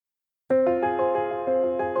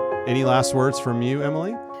Any last words from you,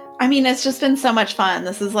 Emily? I mean, it's just been so much fun.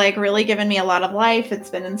 This has really given me a lot of life.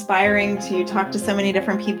 It's been inspiring to talk to so many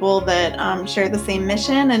different people that share the same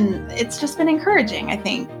mission. And it's just been encouraging, I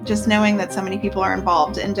think, just knowing that so many people are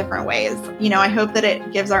involved in different ways. I hope that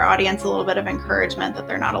it gives our audience a little bit of encouragement that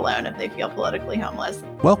they're not alone if they feel politically homeless.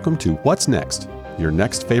 Welcome to What's Next, your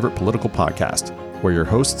next favorite political podcast, where your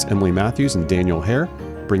hosts, Emily Matthews and Daniel Hare,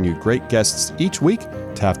 bring you great guests each week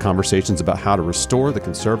to have conversations about how to restore the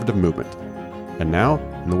conservative movement. And now,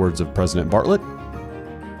 in the words of President Bartlett,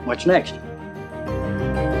 what's next?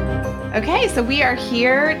 Okay, so we are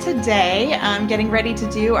here today getting ready to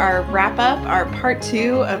do our wrap up, our part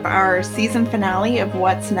 2 of our season finale of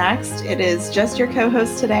What's Next. It is just your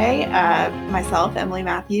co-host today, myself, Emily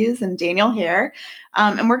Matthews, and Daniel Hare.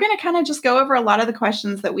 And we're going to kind of just go over a lot of the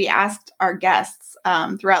questions that we asked our guests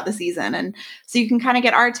throughout the season. And so you can kind of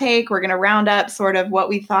get our take. We're going to round up sort of what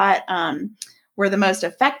we thought were the most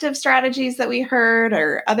effective strategies that we heard,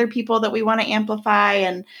 or other people that we want to amplify,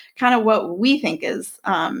 and kind of what we think is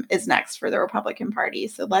next for the Republican Party.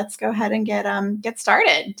 So let's go ahead and get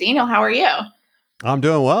started. Daniel, how are you? I'm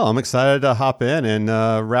doing well. I'm excited to hop in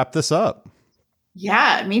and wrap this up.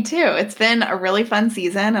 Yeah, me too. It's been a really fun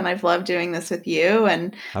season, and I've loved doing this with you.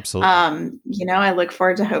 And absolutely, I look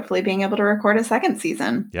forward to hopefully being able to record a second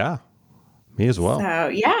season. Yeah. Me as well. So,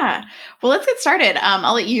 yeah. Well, let's get started.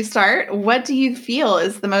 I'll let you start. What do you feel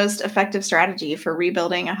is the most effective strategy for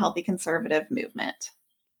rebuilding a healthy conservative movement?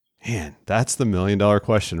 Man, that's the $1 million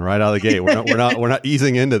question right out of the gate. We're not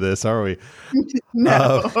easing into this, are we?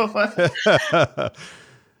 No.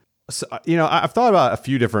 So, I've thought about a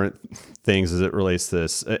few different things as it relates to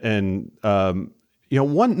this. And,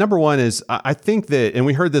 number one is I think that, and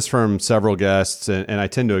we heard this from several guests, and I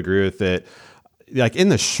tend to agree with it. Like in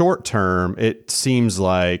the short term, it seems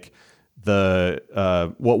like the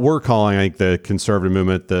what we're calling, I think, the conservative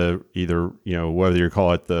movement, whether you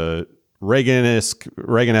call it the Reagan-esque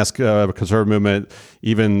conservative movement,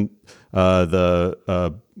 even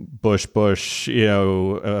the Bush,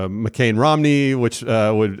 McCain, Romney, which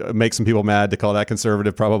would make some people mad to call that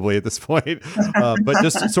conservative probably at this point. But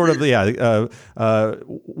just sort of,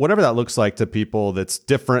 whatever that looks like to people that's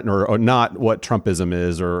different or not what Trumpism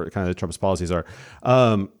is or kind of the Trumpist policies are.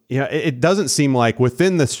 It doesn't seem like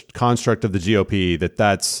within this construct of the GOP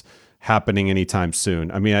that's happening anytime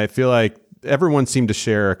soon. I mean, I feel like everyone seemed to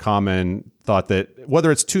share a common thought that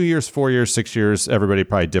whether it's 2 years, 4 years, 6 years, everybody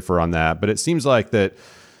probably differ on that. But it seems like that,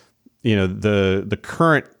 the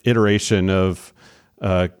current iteration of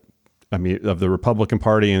the Republican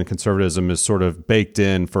Party and conservatism is sort of baked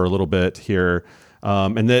in for a little bit here.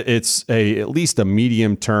 And that it's at least a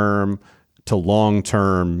medium term to long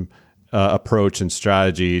term approach and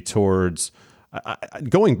strategy towards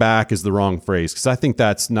going back is the wrong phrase, because I think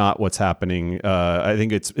that's not what's happening. I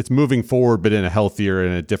think it's moving forward, but in a healthier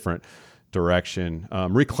and a different direction,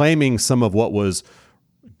 reclaiming some of what was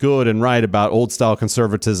good and right about old style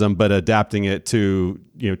conservatism, but adapting it to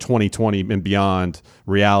 2020 and beyond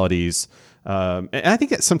realities. And I think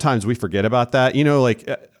that sometimes we forget about that.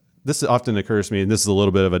 This often occurs to me, and this is a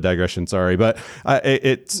little bit of a digression. Sorry, but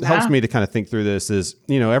it helps me to kind of think through this. Is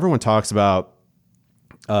everyone talks about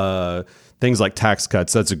things like tax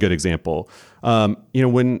cuts. That's a good example.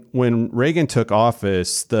 When Reagan took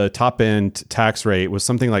office, the top end tax rate was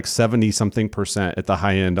something like 70-something% at the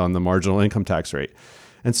high end on the marginal income tax rate.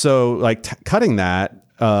 And so cutting that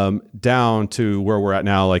down to where we're at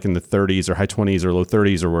now, like in the 30s or high 20s or low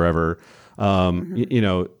 30s or wherever,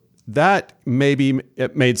 that maybe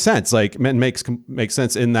it made sense. Like makes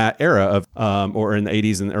sense in that era of or in the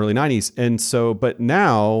 80s and the early 90s. And so, but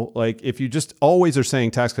now, if you just always are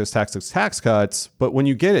saying tax cuts, but when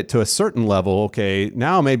you get it to a certain level, okay,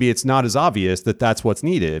 now maybe it's not as obvious that that's what's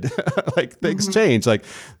needed. Things change.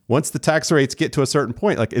 Once the tax rates get to a certain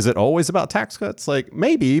point, is it always about tax cuts?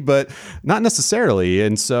 Maybe, but not necessarily.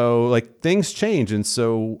 And so things change. And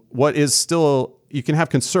so what is still, you can have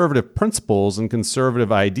conservative principles and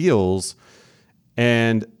conservative ideals.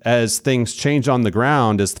 And as things change on the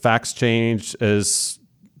ground, as facts change, as,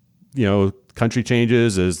 country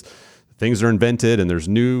changes, as things are invented and there's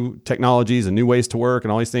new technologies and new ways to work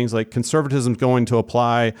and all these things, conservatism is going to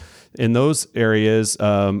apply in those areas,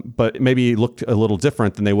 but maybe looked a little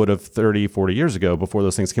different than they would have 30, 40 years ago before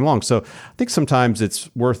those things came along. So I think sometimes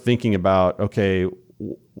it's worth thinking about, okay,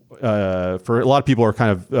 for a lot of people are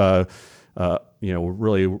kind of,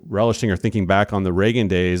 really relishing or thinking back on the Reagan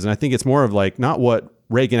days. And I think it's more of not what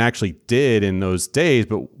Reagan actually did in those days,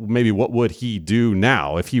 but maybe what would he do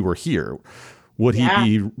now if he were here? Would he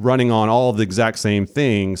be running on all of the exact same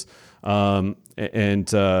things? And And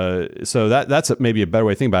so that's maybe a better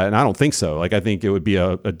way to think about it. And I don't think so. Like, I think it would be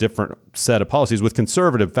a different set of policies with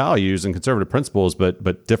conservative values and conservative principles,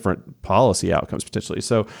 but different policy outcomes potentially.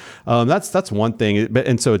 So that's one thing.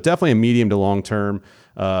 And so definitely a medium to long term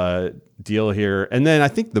deal here. And then I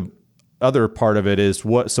think the other part of it is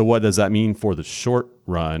what does that mean for the short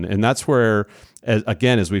run? And that's where,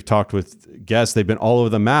 as we've talked with guests, they've been all over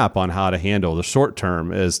the map on how to handle the short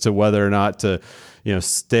term as to whether or not to,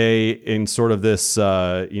 stay in sort of this,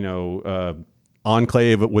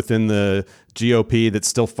 enclave within the GOP that's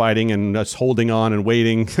still fighting and just holding on and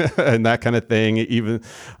waiting and that kind of thing, even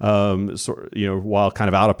while kind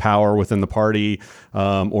of out of power within the party,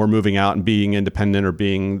 or moving out and being independent or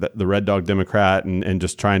being the Red Dog Democrat and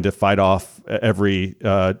just trying to fight off every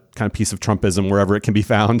kind of piece of Trumpism wherever it can be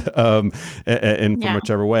found, and from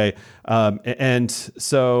whichever way. And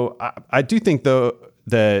so I do think, though,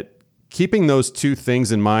 that keeping those two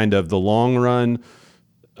things in mind of the long run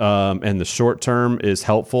and the short term is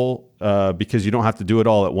helpful, because you don't have to do it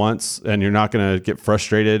all at once, and you're not going to get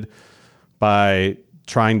frustrated by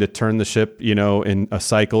trying to turn the ship, in a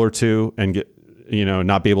cycle or two and get,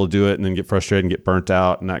 not be able to do it and then get frustrated and get burnt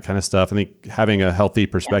out and that kind of stuff. I think having a healthy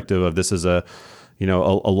perspective of this is a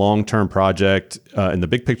long-term project in the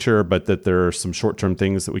big picture, but that there are some short-term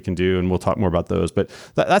things that we can do, and we'll talk more about those. But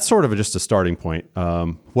that's sort of just a starting point.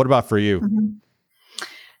 What about for you? Mm-hmm.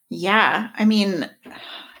 Yeah, I mean,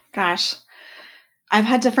 gosh, I've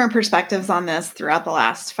had different perspectives on this throughout the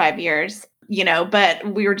last 5 years,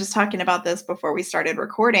 but we were just talking about this before we started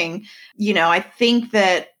recording. I think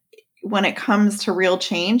that when it comes to real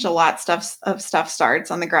change, a lot of stuff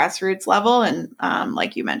starts on the grassroots level. And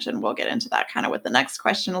like you mentioned, we'll get into that kind of with the next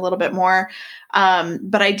question a little bit more.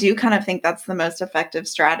 But I do kind of think that's the most effective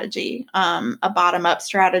strategy, a bottom-up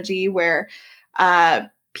strategy where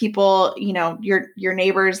people, your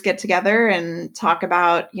neighbors get together and talk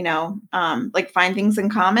about, like find things in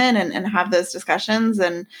common and have those discussions,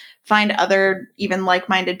 and find other even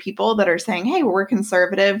like-minded people that are saying, hey, we're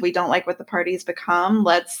conservative. We don't like what the party's become.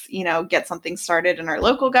 Let's, get something started in our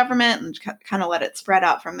local government and kind of let it spread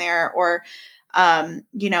out from there. Or,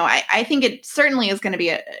 I think it certainly is going to be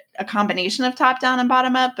a combination of top down and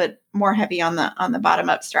bottom up, but more heavy on the bottom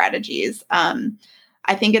up strategies.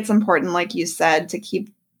 I think it's important, like you said,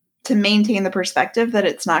 to maintain the perspective that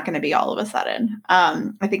it's not going to be all of a sudden.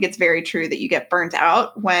 I think it's very true that you get burnt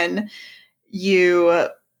out when you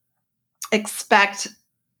expect,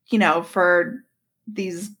 for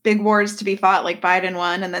these big wars to be fought like Biden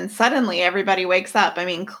won, and then suddenly everybody wakes up. I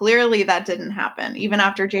mean, clearly that didn't happen, even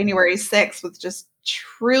after January 6th, which just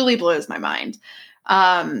truly blows my mind.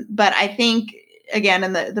 But I think, again,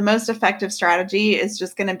 and the most effective strategy is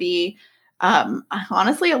just going to be,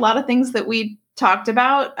 honestly, a lot of things that we talked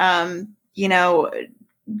about,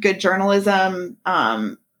 good journalism,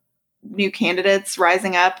 new candidates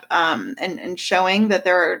rising up, and showing that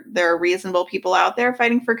there are reasonable people out there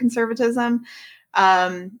fighting for conservatism.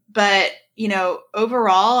 But,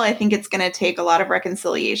 overall, I think it's going to take a lot of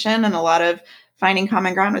reconciliation and a lot of finding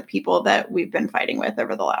common ground with people that we've been fighting with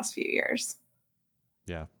over the last few years.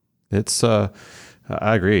 Yeah, it's, I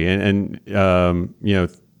agree. And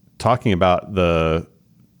talking about the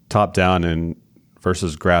top down and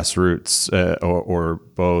versus grassroots, or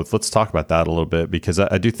both. Let's talk about that a little bit, because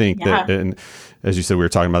I do think that, and as you said, we were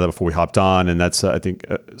talking about that before we hopped on, and that's I think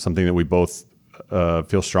something that we both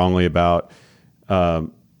feel strongly about.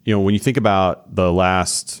 When you think about the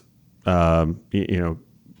last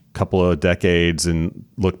couple of decades and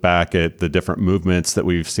look back at the different movements that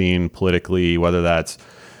we've seen politically, whether that's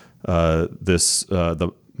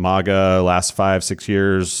the MAGA last 5-6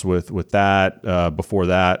 years with that, before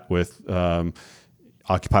that with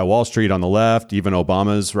Occupy Wall Street on the left, even President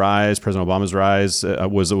Obama's rise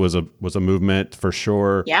was a movement for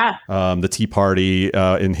sure. Yeah. The Tea Party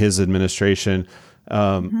in his administration,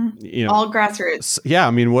 all grassroots. Yeah,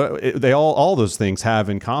 I mean, what they all those things have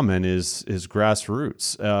in common is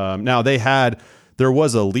grassroots. Now there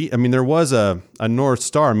was a North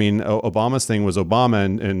Star. I mean, Obama's thing was Obama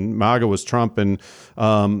and MAGA was Trump, and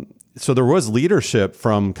so there was leadership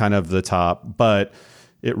from kind of the top, but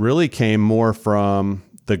it really came more from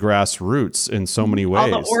the grassroots in so many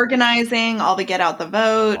ways. All the organizing, all the get out the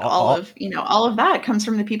vote, all of that comes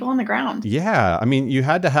from the people on the ground. Yeah. I mean, you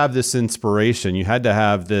had to have this inspiration. You had to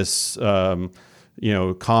have this, common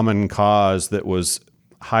cause that was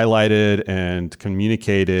highlighted and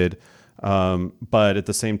communicated. But at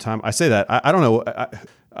the same time, I say that I don't know.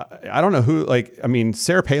 I don't know who,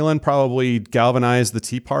 Sarah Palin probably galvanized the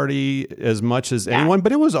Tea Party as much as anyone,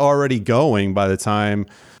 but it was already going by the time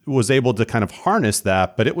it was able to kind of harness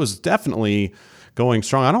that. But it was definitely going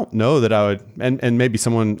strong. I don't know that I would, and maybe a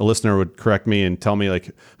listener would correct me and tell me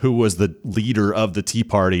like who was the leader of the Tea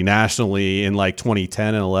Party nationally in like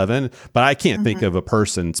 2010 and 11, but I can't think of a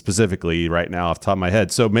person specifically right now off the top of my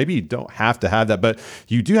head. So maybe you don't have to have that, but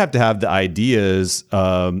you do have to have the ideas,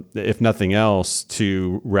 if nothing else,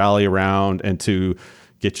 to rally around and to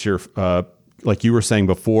get your, like you were saying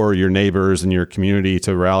before, your neighbors and your community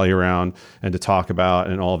to rally around and to talk about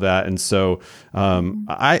and all of that. And so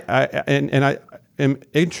I am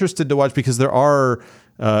interested to watch, because there are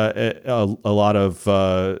a lot of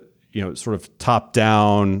sort of top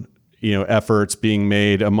down efforts being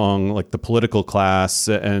made among like the political class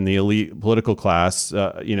and the elite political class,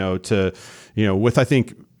 with, I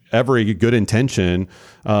think, every good intention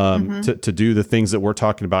to do the things that we're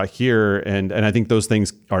talking about here. And I think those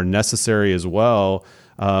things are necessary as well.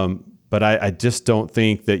 But I just don't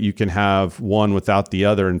think that you can have one without the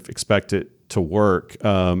other and expect it to work,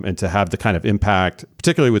 and to have the kind of impact,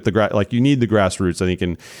 particularly with like you need the grassroots, I think,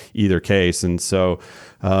 in either case. And so,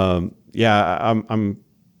 we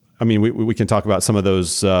can talk about some of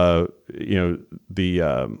those, the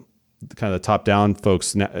kind of the top-down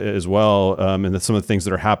folks as well, and some of the things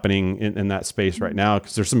that are happening in that space right now,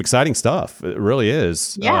 because there's some exciting stuff. It really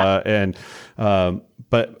is. Yeah.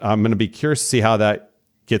 But I'm going to be curious to see how that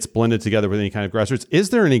gets blended together with any kind of grassroots. Is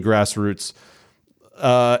there any grassroots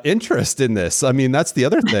interest in this? I mean, that's the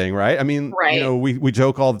other thing, right? I mean, right. We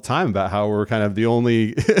joke all the time about how we're kind of the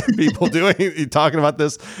only people talking about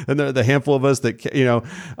this, and the handful of us that,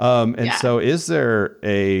 so is there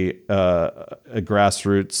a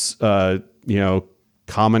grassroots,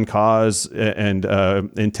 common cause and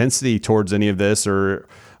intensity towards any of this, or,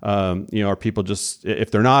 are people just, if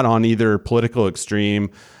they're not on either political extreme,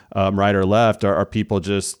 right or left, are people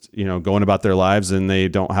just, going about their lives and they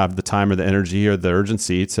don't have the time or the energy or the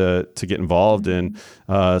urgency to get involved in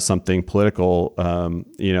something political? I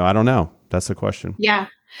don't know. That's the question. Yeah.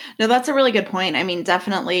 No, that's a really good point. I mean,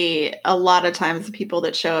 definitely a lot of times the people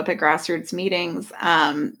that show up at grassroots meetings,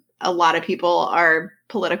 a lot of people are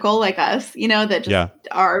political like us, that just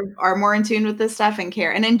are more in tune with this stuff and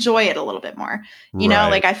care and enjoy it a little bit more.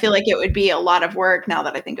 Like I feel like it would be a lot of work, now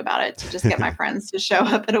that I think about it, to just get my friends to show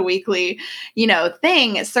up at a weekly,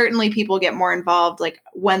 thing. Certainly people get more involved like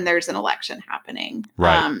when there's an election happening.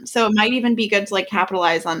 Right. So it might even be good to like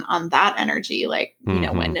capitalize on that energy, like,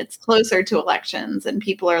 when it's closer to elections and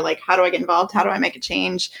people are like, how do I get involved? How do I make a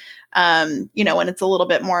change? When it's a little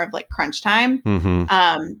bit more of like crunch time.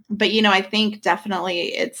 But, I think definitely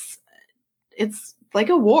it's like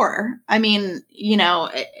a war. I mean,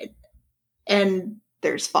 and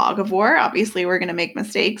there's fog of war. Obviously we're going to make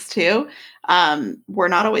mistakes too. We're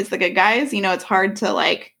not always the good guys. It's hard to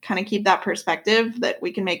like kind of keep that perspective that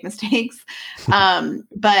we can make mistakes.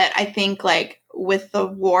 But I think like with the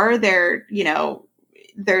war there,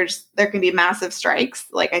 there can be massive strikes.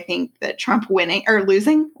 Like I think that Trump winning or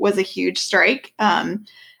losing was a huge strike, and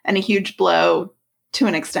a huge blow to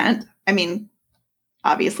an extent. I mean,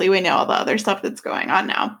 obviously we know all the other stuff that's going on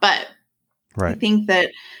now, but I think that,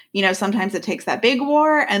 sometimes it takes that big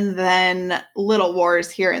war and then little wars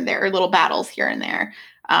here and there, or little battles here and there.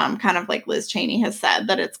 Kind of like Liz Cheney has said,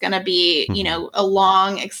 that it's going to be, a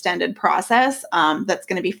long extended process, that's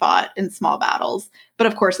going to be fought in small battles. But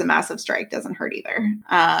of course, the massive strike doesn't hurt either.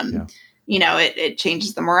 It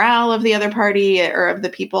changes the morale of the other party or of the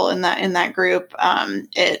people in that group.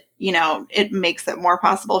 It makes it more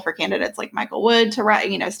possible for candidates like Michael Wood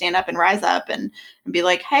to stand up and rise up and be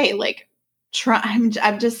like, hey, like Trump,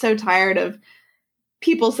 I'm just so tired of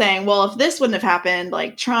people saying, well, if this wouldn't have happened,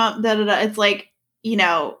 like Trump, it's like,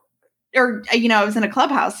 I was in a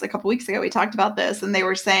clubhouse a couple weeks ago. We talked about this and they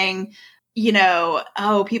were saying,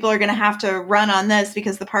 oh, people are going to have to run on this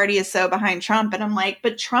because the party is so behind Trump. And I'm like,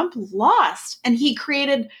 but Trump lost and he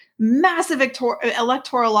created massive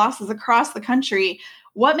electoral losses across the country.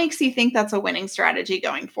 What makes you think that's a winning strategy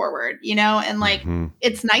going forward? And like,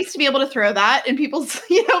 it's nice to be able to throw that in people's,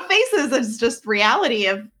 faces as just reality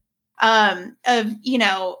of,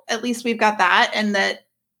 at least we've got that. And that,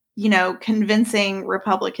 convincing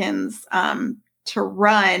Republicans, to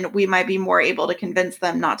run, we might be more able to convince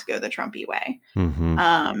them not to go the Trumpy way.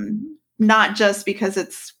 Not just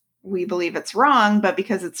because we believe it's wrong, but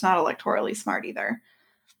because it's not electorally smart either.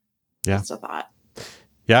 Yeah. Just a thought.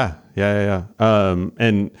 Yeah.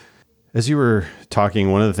 And as you were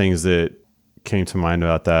talking, one of the things that came to mind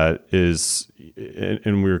about that is,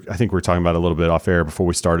 and I think we were talking about it a little bit off air before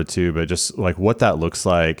we started too, but just like what that looks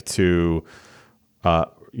like to,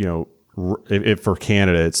 if for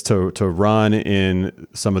candidates to run in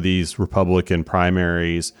some of these Republican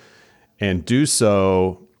primaries and do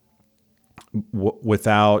so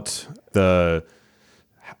without the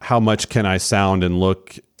how much can I sound and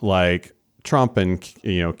look like Trump and,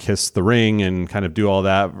 kiss the ring and kind of do all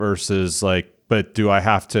that versus like, but do I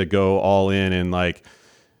have to go all in and like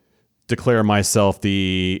declare myself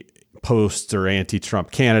the post or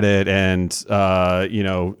anti-Trump candidate and,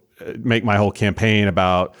 make my whole campaign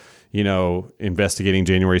about, investigating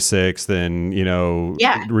January 6th and,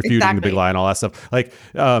 refuting the big lie and all that stuff. Like,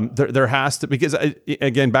 there has to, because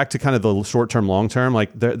again, back to kind of the short term, long term,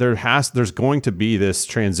 like there's going to be this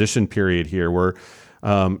transition period here where,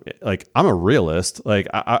 like I'm a realist. Like,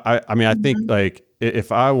 I mean, I think like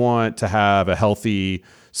if I want to have a healthy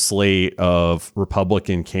slate of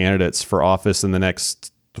Republican candidates for office in the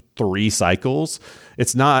next 3 cycles,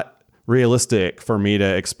 it's not realistic for me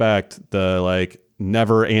to expect the like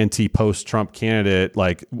never anti-post Trump candidate,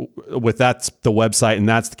 like with that's the website and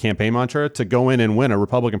that's the campaign mantra, to go in and win a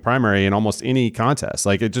Republican primary in almost any contest.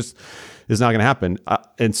 Like it just is not going to happen.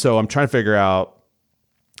 And so I'm trying to figure out,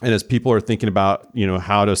 and as people are thinking about,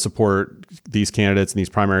 how to support these candidates and these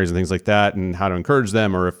primaries and things like that, and how to encourage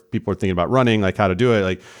them, or if people are thinking about running, like how to do it,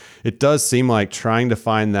 like it does seem like trying to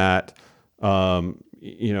find that,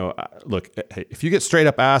 look, if you get straight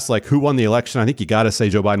up asked, like who won the election, I think you got to say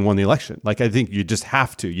Joe Biden won the election. Like, I think you just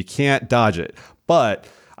have to, you can't dodge it. But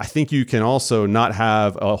I think you can also not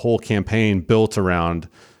have a whole campaign built around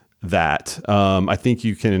that. I think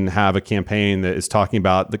you can have a campaign that is talking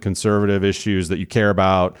about the conservative issues that you care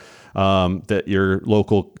about, that your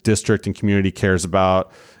local district and community cares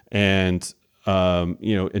about, and,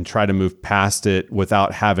 and try to move past it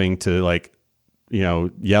without having to like,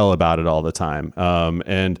 yell about it all the time. But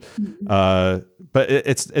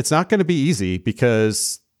it's not going to be easy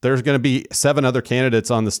because there's going to be 7 other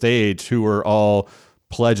candidates on the stage who are all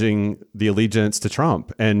pledging the allegiance to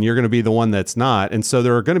Trump, and you're going to be the one that's not. And so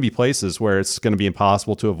there are going to be places where it's going to be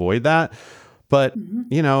impossible to avoid that. But,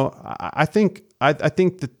 I think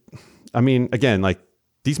that, I mean, again, like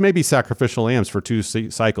these may be sacrificial lambs for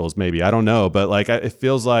 2 cycles, maybe, I don't know. But like, it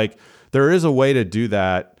feels like there is a way to do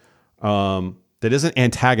that, that isn't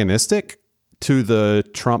antagonistic to the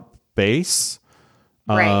Trump base,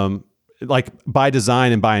 Right. Like by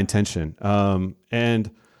design and by intention.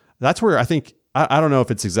 And that's where I think, I don't know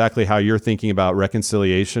if it's exactly how you're thinking about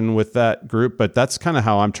reconciliation with that group, but that's kind of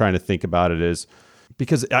how I'm trying to think about it, is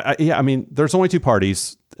because I mean, there's only 2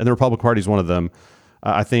 parties and the Republican Party is one of them.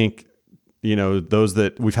 I think, those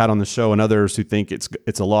that we've had on the show and others who think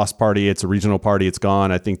it's a lost party, it's a regional party, it's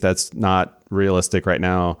gone. I think that's not realistic right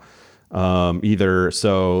now. Either.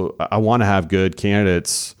 So I want to have good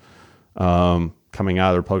candidates coming out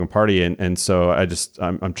of the Republican Party, and so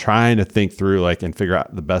I'm trying to think through like and figure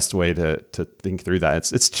out the best way to think through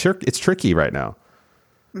that. It's tricky right now.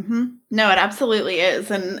 Mm-hmm. No, it absolutely is,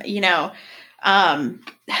 and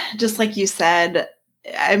just like you said,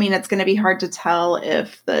 I mean, it's going to be hard to tell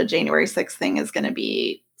if the January 6th thing is going to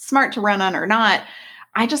be smart to run on or not.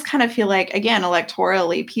 I just kind of feel like, again,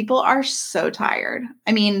 electorally, people are so tired.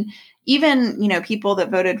 I mean, even, people that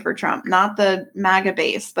voted for Trump, not the MAGA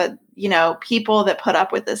base, but, people that put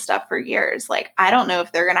up with this stuff for years. Like, I don't know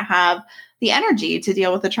if they're going to have the energy to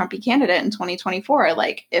deal with a Trumpy candidate in 2024.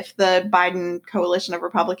 Like, if the Biden coalition of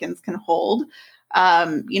Republicans can hold,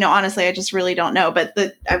 honestly, I just really don't know. But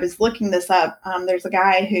I was looking this up. There's a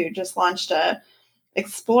guy who just launched an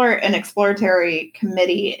exploratory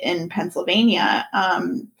committee in Pennsylvania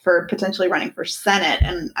for potentially running for Senate.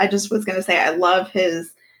 And I just was going to say, I love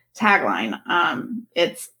his tagline.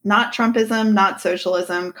 It's not Trumpism, not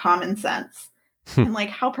socialism, common sense. And like,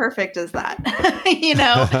 how perfect is that?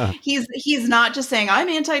 He's not just saying I'm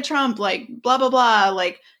anti-Trump, like blah, blah, blah.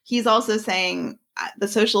 Like he's also saying the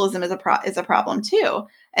socialism is a problem too.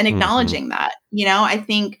 And acknowledging that, I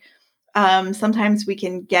think sometimes we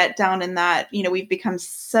can get down in that, we've become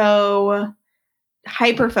so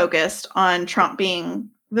hyper focused on Trump being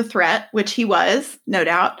the threat, which he was, no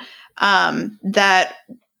doubt, that,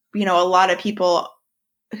 a lot of people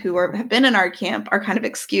who have been in our camp are kind of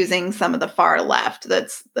excusing some of the far left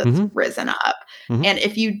that's risen up. Mm-hmm. And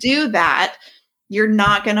if you do that, you're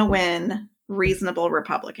not going to win reasonable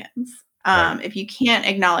Republicans. Right. If you can't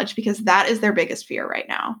acknowledge, because that is their biggest fear right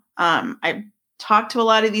now. I've talked to a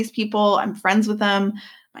lot of these people. I'm friends with them,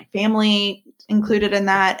 my family included in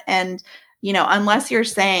that. And, unless you're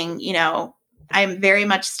saying, I'm very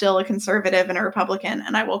much still a conservative and a Republican,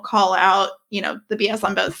 and I will call out, the BS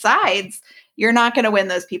on both sides, you're not going to win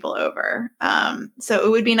those people over. So it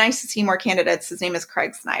would be nice to see more candidates. His name is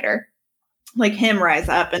Craig Snyder, like him, rise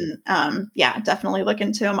up, and definitely look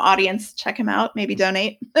into him. Audience, check him out, maybe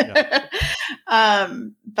donate. Yeah.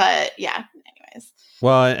 But yeah, anyways.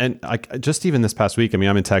 Well, and just even this past week, I mean,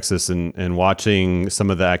 I'm in Texas and watching some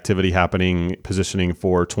of the activity happening, positioning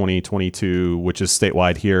for 2022, which is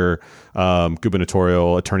statewide here,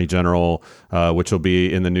 gubernatorial, attorney general, which will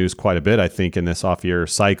be in the news quite a bit, I think, in this off-year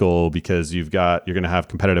cycle, because you're going to have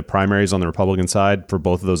competitive primaries on the Republican side for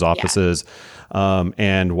both of those offices,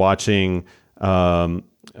 and watching.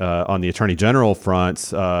 On the attorney general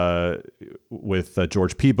front, with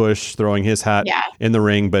George P. Bush throwing his hat in the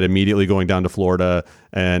ring, but immediately going down to Florida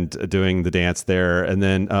and doing the dance there. And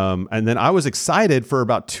then I was excited for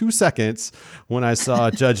about 2 seconds when I saw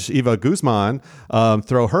Judge Eva Guzman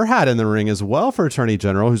throw her hat in the ring as well for attorney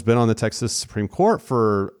general, who's been on the Texas Supreme Court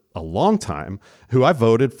for a long time, who I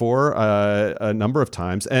voted for a number of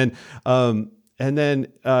times. And then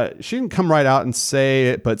she didn't come right out and say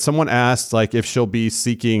it, but someone asked like if she'll be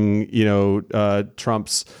seeking,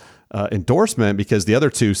 Trump's endorsement, because the other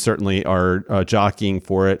two certainly are jockeying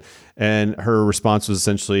for it. And her response was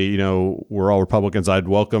essentially, we're all Republicans. I'd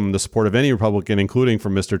welcome the support of any Republican, including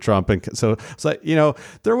from Mr. Trump. And so it's like,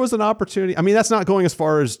 there was an opportunity. I mean, that's not going as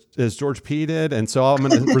far as George P. did. And so I'm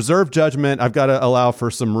going to reserve judgment. I've got to allow for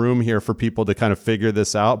some room here for people to kind of figure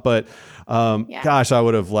this out. But gosh, I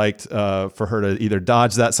would have liked for her to either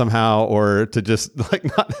dodge that somehow or to just like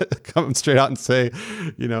not come straight out and say,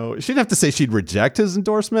 she didn't have to say she'd reject his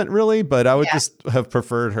endorsement really, but I would just have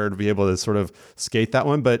preferred her to be able to sort of skate that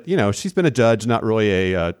one. But, she's been a judge, not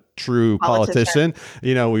really a true politician.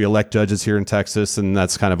 We elect judges here in Texas, and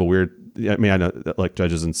that's kind of a weird. I mean, I know elect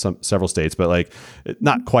judges in several states, but like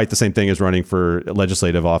not quite the same thing as running for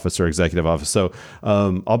legislative office or executive office. So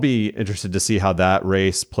I'll be interested to see how that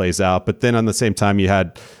race plays out. But then on the same time, you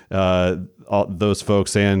had all those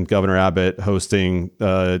folks and Governor Abbott hosting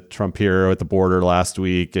Trump here at the border last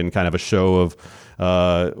week, and kind of a show of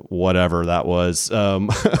whatever that was,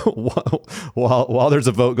 while there's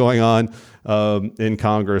a vote going on in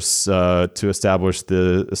Congress to establish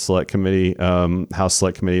the select committee, House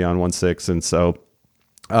Select Committee on 1-6. And so,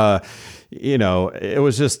 it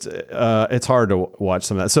was just, it's hard to watch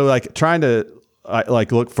some of that. So like trying to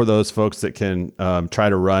look for those folks that can try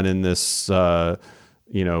to run in this,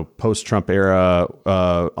 post-Trump era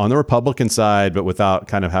on the Republican side, but without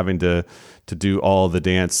kind of having to do all the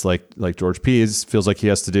dance like George P. feels like he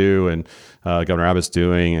has to do, and Governor Abbott's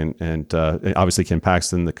doing, and obviously Ken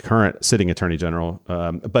Paxton, the current sitting attorney general.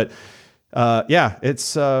 But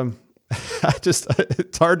it's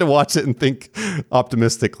it's hard to watch it and think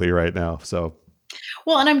optimistically right now. So.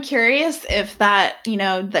 Well, and I'm curious if that,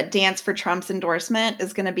 that dance for Trump's endorsement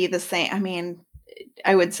is going to be the same. I mean,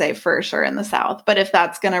 I would say for sure in the South, but if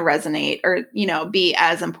that's going to resonate or, be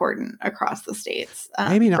as important across the states.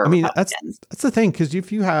 Maybe not. I mean, that's the thing. Cause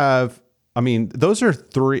if you have, those are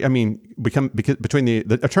three, because between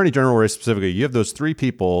the attorney general race specifically, you have those three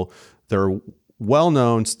people. They're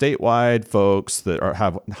well-known statewide folks that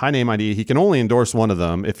have high name ID. He can only endorse one of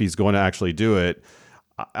them if he's going to actually do it.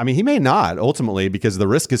 I mean, he may not ultimately, because the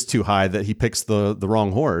risk is too high that he picks the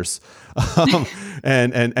wrong horse.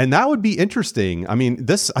 And that would be interesting. I mean,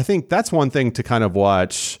 I think that's one thing to kind of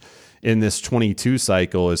watch in this 22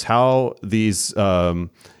 cycle is how these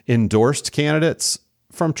endorsed candidates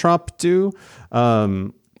from Trump do,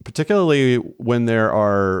 particularly when there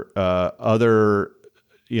are other,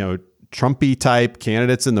 Trumpy type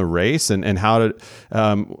candidates in the race, and how to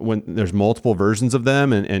when there's multiple versions of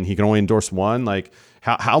them, and he can only endorse one. Like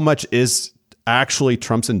how much is actually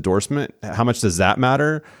Trump's endorsement? How much does that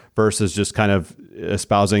matter versus just kind of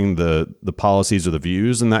espousing the policies or the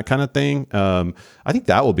views and that kind of thing? I think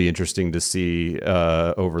that will be interesting to see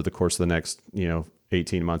over the course of the next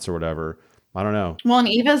 18 months or whatever. I don't know. Well, and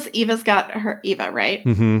Eva's got Eva, right?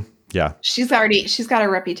 Mm-hmm. Yeah. She's got a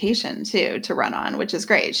reputation too to run on, which is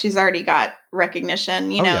great. She's already got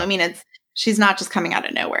recognition, I mean, she's not just coming out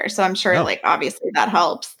of nowhere. So I'm sure obviously that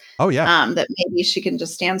helps. Oh yeah. That maybe she can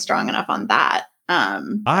just stand strong enough on that.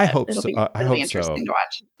 I hope so. I hope interesting to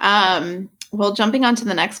watch. Well, jumping on to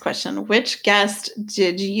the next question, which guest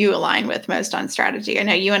did you align with most on strategy? I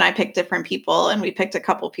know you and I picked different people, and we picked a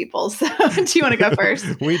couple people. So do you want to go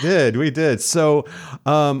first? We did. So,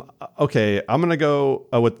 okay, I'm going to go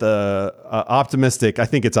with the optimistic. I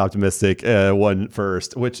think it's optimistic one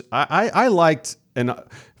first, which I liked. And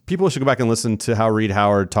people should go back and listen to how Reed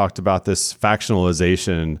Howard talked about this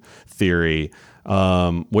factionalization theory,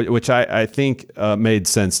 which I think made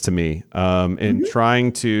sense to me in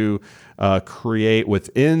trying to create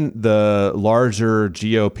within the larger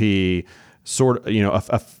GOP sort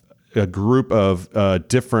of, a group of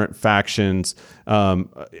different factions.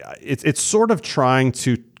 It's sort of trying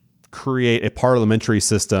to create a parliamentary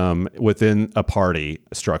system within a party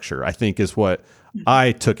structure, I think is what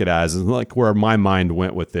I took it as, and like where my mind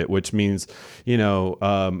went with it, which means,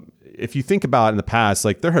 if you think about in the past,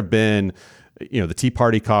 like there have been, the Tea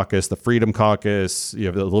Party caucus, the Freedom Caucus, you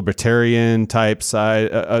have the libertarian type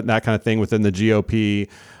side, that kind of thing within the GOP,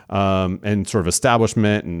 and sort of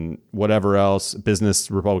establishment and whatever else,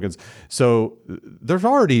 business Republicans. So there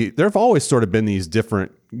have always sort of been these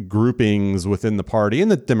different groupings within the party,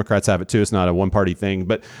 and the Democrats have it too. It's not a one party thing,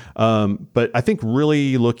 but I think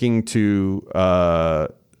really looking to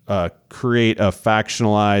create a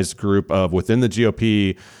factionalized group of within the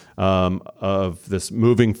GOP, of this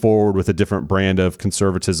moving forward with a different brand of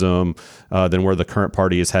conservatism than where the current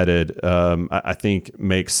party is headed, I think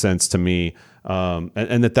makes sense to me.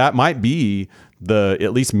 And that might be the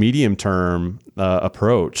at least medium term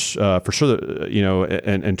approach for sure,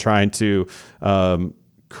 and trying to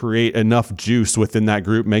create enough juice within that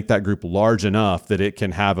group, make that group large enough that it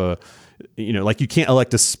can have like you can't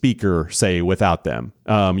elect a speaker, say, without them.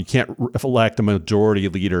 You can't elect a majority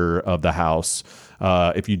leader of the House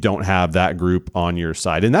if you don't have that group on your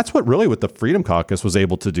side. And that's what the Freedom Caucus was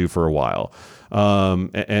able to do for a while. You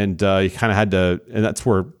kind of had to, and that's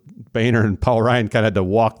where Boehner and Paul Ryan kind of had to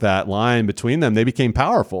walk that line between them. They became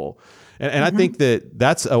powerful. And I think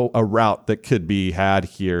that's a route that could be had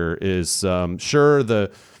here is sure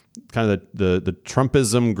the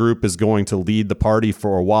Trumpism group is going to lead the party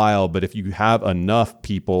for a while, but if you have enough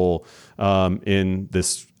people in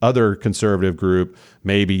this other conservative group,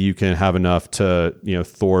 maybe you can have enough to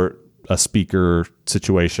thwart a speaker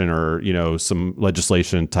situation or some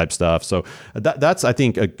legislation type stuff. So that's I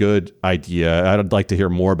think a good idea. I'd like to hear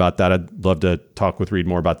more about that. I'd love to talk with Reed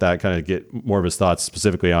more about that, kind of get more of his thoughts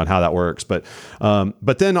specifically on how that works. But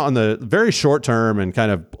then on the very short term and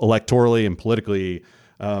kind of electorally and politically,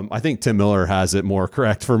 I think Tim Miller has it more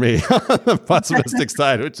correct for me on the pessimistic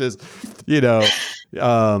side, which is,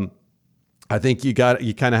 I think you kind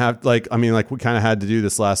of have we kind of had to do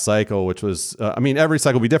this last cycle, which was, every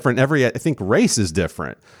cycle will be different. I think race is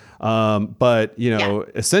different.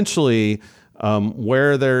 Essentially,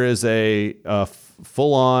 where there is a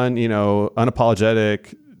full on,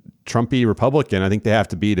 unapologetic Trumpy Republican, I think they have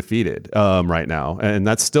to be defeated right now. And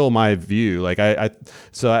that's still my view.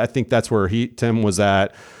 So I think that's where Tim was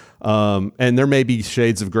at. And there may be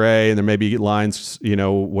shades of gray and there may be lines,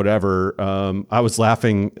 whatever. I was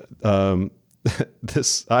laughing, I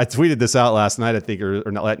tweeted this out last night, I think,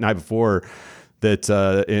 or not, night before, that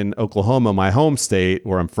in Oklahoma, my home state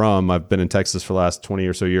where I'm from, I've been in Texas for the last 20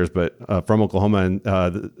 or so years, but from Oklahoma,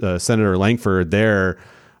 and Senator Langford there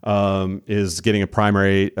is getting a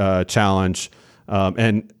primary challenge,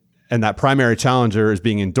 and that primary challenger is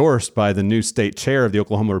being endorsed by the new state chair of the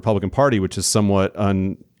Oklahoma Republican Party, which is somewhat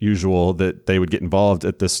unusual that they would get involved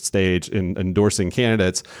at this stage in endorsing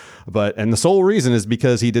candidates. And the sole reason is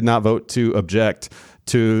because he did not vote to object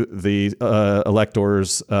to the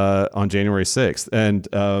electors on January 6th. And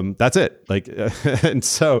that's it. And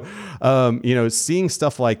so, seeing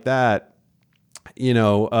stuff like that,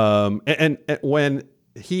 and when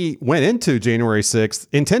he went into January 6th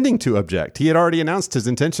intending to object, he had already announced his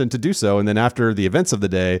intention to do so. And then after the events of the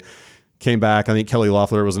day came back, I think Kelly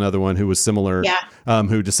Loeffler was another one who was similar,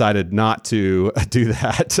 who decided not to do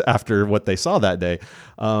that after what they saw that day.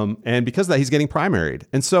 And because of that, he's getting primaried.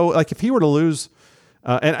 And so if he were to lose,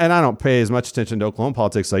 and I don't pay as much attention to Oklahoma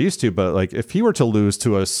politics as I used to, but if he were to lose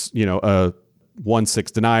to a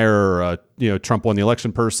 1/6 denier or Trump won the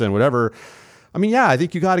election person, whatever, I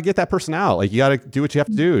think you got to get that person out. You got to do what you have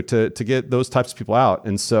to do to get those types of people out.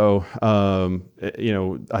 And so,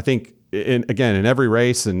 I think in every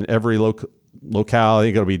race and every locale, I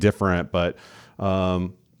think it'll be different, but, for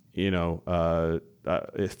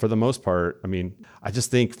the most part, I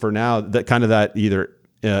just think for now that kind of that either,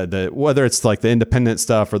 whether it's the independent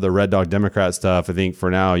stuff or the Red Dog Democrat stuff, I think for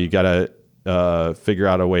now you got to figure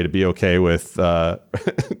out a way to be okay with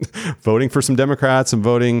voting for some Democrats and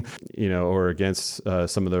voting, or against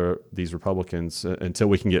some of these Republicans until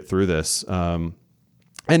we can get through this.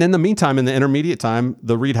 And in the meantime, in the intermediate time,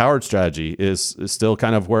 the Reed Howard strategy is still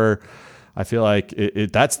kind of where I feel like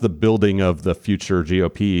that's the building of the future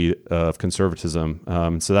GOP of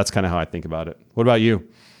conservatism. So that's kind of how I think about it. What about you?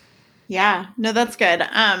 Yeah, no, that's good.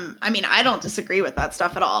 I don't disagree with that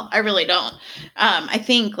stuff at all. I really don't. I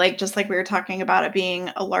think just like we were talking about it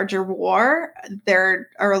being a larger war, there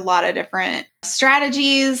are a lot of different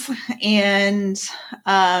strategies and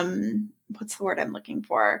what's the word I'm looking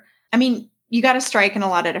for? You got to strike in a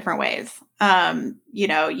lot of different ways.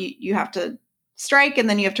 You have to strike and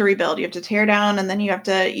then you have to rebuild, you have to tear down and then you have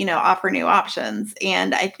to, offer new options.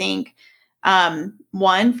 And I think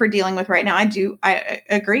One, for dealing with right now. I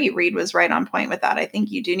agree. Reed was right on point with that. I think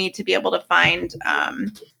you do need to be able to find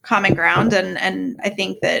common ground. And I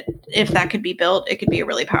think that if that could be built, it could be a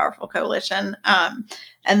really powerful coalition.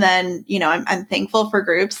 And then, I'm thankful for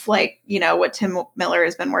groups like, what Tim Miller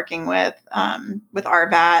has been working with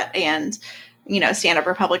RVAT, and, Stand Up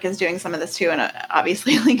Republic is doing some of this too. And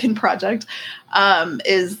obviously Lincoln Project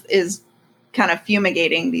is kind of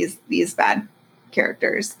fumigating these bad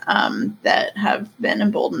characters that have been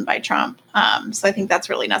emboldened by Trump. So I think that's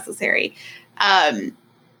really necessary.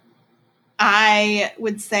 I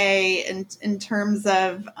would say in terms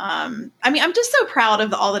of, I'm just so proud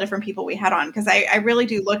of all the different people we had on, because I really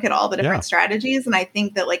do look at all the different strategies. And I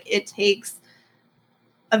think that it takes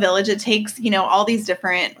a village. It takes, all these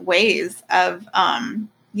different ways of,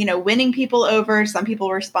 winning people over. Some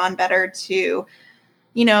people respond better to,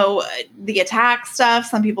 the attack stuff.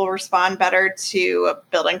 Some people respond better to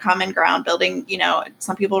building common ground,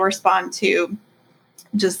 some people respond to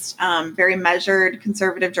just very measured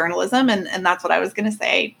conservative journalism. And that's what I was going to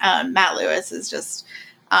say. Matt Lewis is just,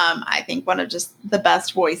 I think, one of just the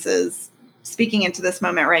best voices speaking into this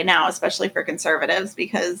moment right now, especially for conservatives,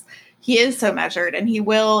 because he is so measured, and he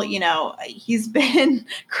will, he's been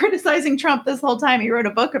criticizing Trump this whole time. He wrote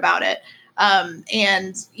a book about it.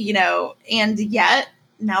 And yet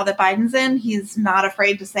now that Biden's in, he's not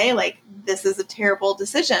afraid to say, this is a terrible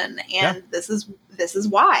decision, and this is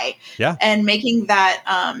why. Yeah. And making that,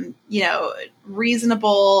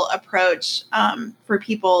 reasonable approach for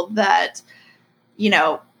people that,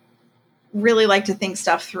 really like to think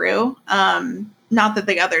stuff through. Not that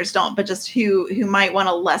the others don't, but just who might want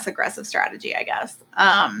a less aggressive strategy, I guess.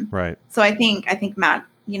 Right. So I think Matt,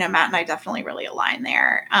 Matt and I definitely really align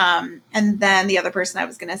there. And then the other person I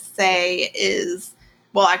was going to say is,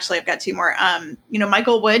 well, actually, I've got two more.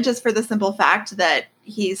 Michael Wood, just for the simple fact that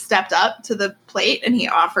he stepped up to the plate and he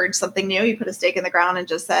offered something new. He put a stake in the ground and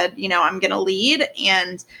just said, I'm going to lead.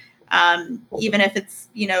 And even if it's,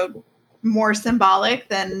 more symbolic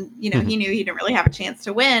than, he knew he didn't really have a chance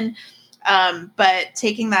to win. But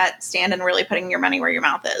taking that stand and really putting your money where your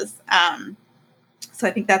mouth is. So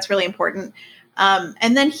I think that's really important.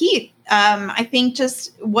 And then Heath, I think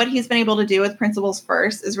just what he's been able to do with Principles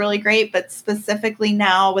First is really great, but specifically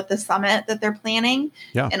now with the summit that they're planning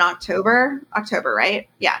in October, right?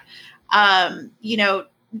 Yeah.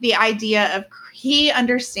 The idea of, he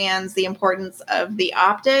understands the importance of the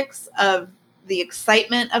optics, of the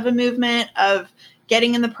excitement of a movement, of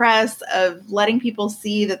getting in the press, of letting people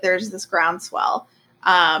see that there's this groundswell.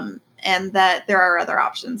 And that there are other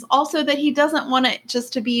options. Also, that he doesn't want it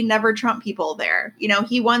just to be never Trump people there.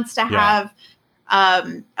 He wants to have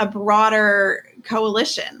a broader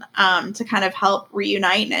coalition to kind of help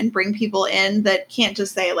reunite and bring people in that can't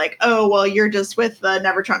just say oh, well, you're just with the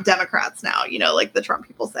never Trump Democrats now, like the Trump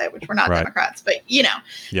people say, which we're not Democrats, but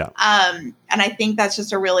Yeah. And I think that's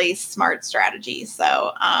just a really smart strategy.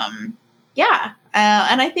 So, and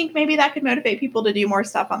I think maybe that could motivate people to do more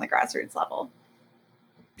stuff on the grassroots level.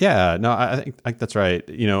 Yeah, no, I think that's right.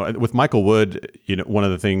 With Michael Wood, one of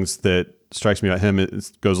the things that strikes me about him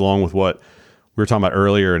goes along with what we were talking about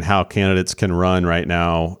earlier, and how candidates can run right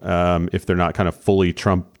now if they're not kind of fully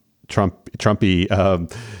Trumpy.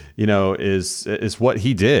 Is what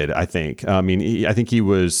he did. I think. I think he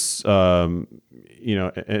was. And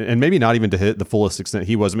maybe not even to hit the fullest extent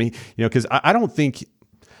he was. Because I don't think.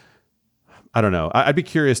 I don't know. I'd be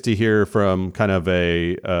curious to hear from kind of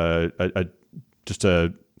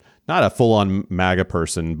not a full-on MAGA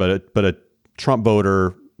person, but a Trump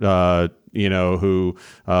voter, who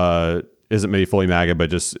isn't maybe fully MAGA, but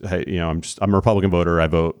just, hey, I'm a Republican voter. I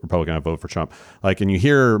vote Republican. I vote for Trump. And you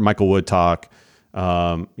hear Michael Wood talk.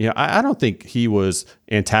 I don't think he was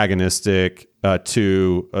antagonistic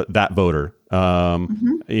to that voter. I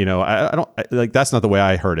don't that's not the way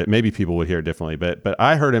I heard it. Maybe people would hear it differently, but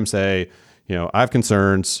I heard him say, I have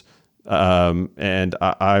concerns. And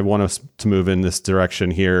I want us to move in this direction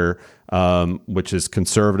here, which is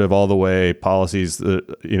conservative all the way. Policies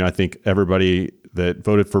that, I think everybody that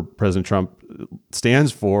voted for President Trump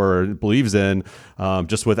stands for, believes in,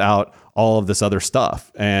 just without all of this other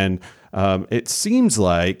stuff. And it seems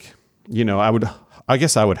like, I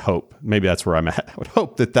guess I would hope, maybe that's where I'm at. I would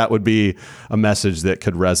hope that would be a message that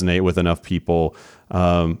could resonate with enough people,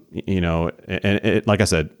 and it, like I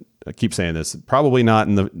said, I keep saying this, probably not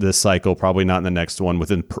in this cycle, probably not in the next one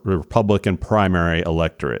within Republican primary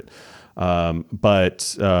electorate.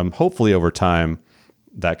 But hopefully over time,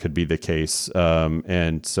 that could be the case.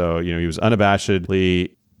 And so, he was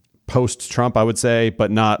unabashedly post-Trump, I would say,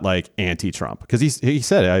 but not like anti-Trump, because he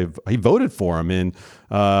said he voted for him in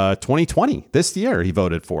 2020. This year, he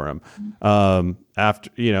voted for him after,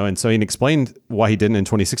 and so he explained why he didn't in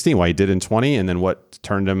 2016, why he did in 20, and then what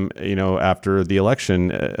turned him, after the election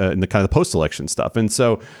and the kind of the post-election stuff. And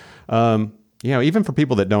so, even for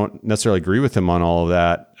people that don't necessarily agree with him on all of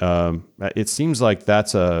that, it seems like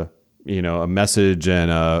that's a message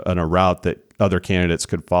and a route that other candidates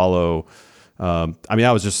could follow.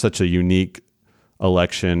 That was just such a unique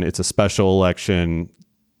election. It's a special election.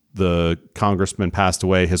 The congressman passed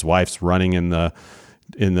away. His wife's running in the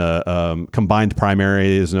combined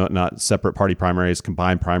primaries, not separate party primaries,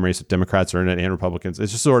 combined primaries. Democrats are in it and Republicans.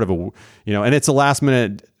 It's just sort of and it's a last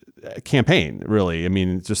minute campaign, really.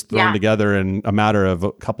 It's just thrown together in a matter of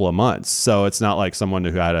a couple of months. So it's not like someone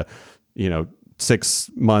who had a,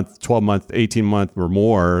 6-month, 12-month, 18-month or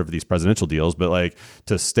more of these presidential deals, but like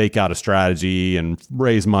to stake out a strategy and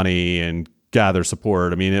raise money and gather support.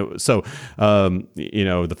 The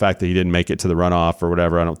fact that he didn't make it to the runoff or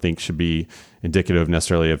whatever, I don't think should be indicative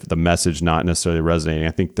necessarily of the message not necessarily resonating.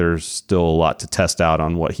 I think there's still a lot to test out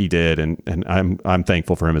on what he did, and I'm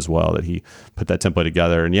thankful for him as well that he put that template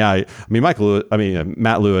together. And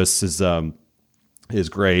Matt Lewis is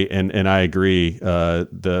great, and I agree.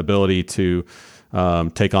 The ability to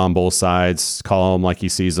take on both sides, call him like he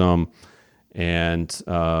sees them, and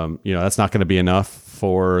that's not going to be enough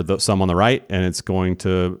for some on the right, and it's going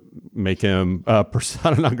to make him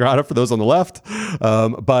persona non grata for those on the left.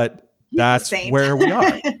 But that's where we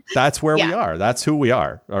are. That's where we are. That's who we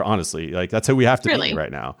are. Or honestly, like that's who we have to be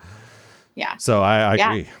right now. Yeah. So I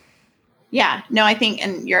agree. Yeah, no, I think,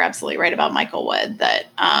 and you're absolutely right about Michael Wood, that,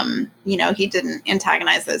 he didn't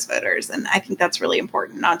antagonize those voters. And I think that's really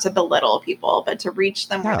important, not to belittle people, but to reach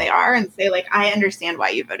them where they are and say, like, I understand why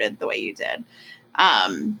you voted the way you did,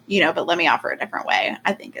 but let me offer a different way.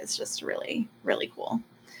 I think it's just really, really cool.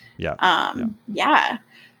 Yeah.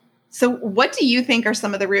 So what do you think are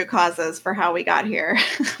some of the root causes for how we got here?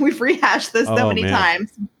 We've rehashed this so many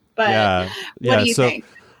times, but what do you think?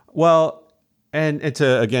 Well, and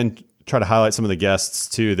to, again, try to highlight some of the guests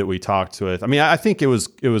too that we talked with. I think it was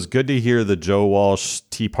good to hear the Joe Walsh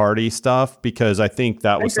Tea Party stuff, because I think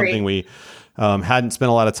that was something we hadn't spent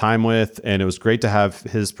a lot of time with, and it was great to have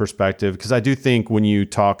his perspective, because I do think when you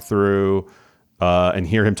talk through and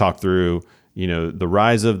hear him talk through, the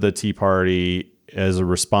rise of the Tea Party as a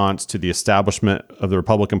response to the establishment of the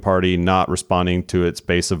Republican Party not responding to its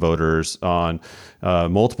base of voters on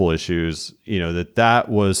multiple issues, that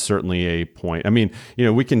was certainly a point.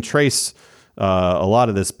 We can trace a lot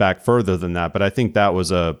of this back further than that, but I think that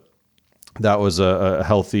was a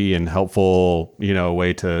healthy and helpful,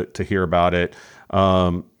 way to hear about it.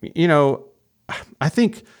 I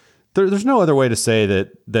think there's no other way to say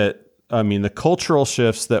that the cultural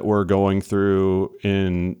shifts that we're going through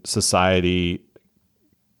in society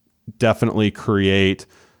definitely create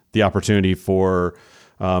the opportunity for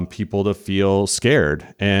people to feel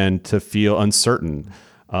scared and to feel uncertain,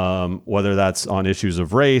 whether that's on issues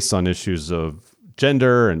of race, on issues of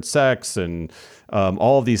gender and sex, and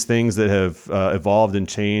all of these things that have evolved and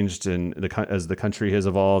changed, and as the country has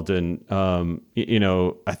evolved. And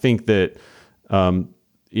I think that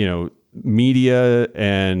media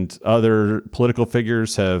and other political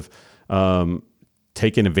figures have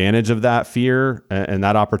taken advantage of that fear and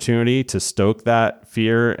that opportunity to stoke that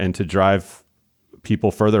fear and to drive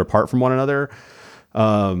people further apart from one another.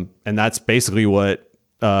 And that's basically what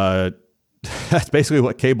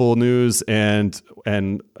cable news and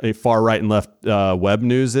a far right and left web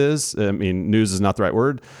news is. News is not the right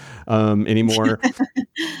word anymore.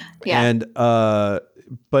 And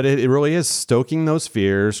but it really is stoking those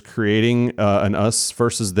fears, creating an us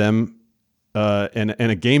versus them. And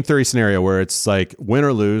a game theory scenario where it's like win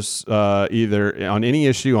or lose, either on any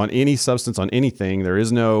issue, on any substance, on anything. There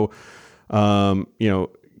is no,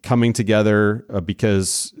 coming together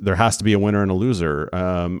because there has to be a winner and a loser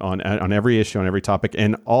on every issue, on every topic.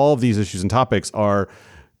 And all of these issues and topics are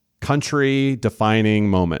country defining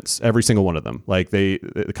moments, every single one of them. Like the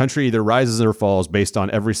country either rises or falls based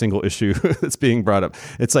on every single issue that's being brought up.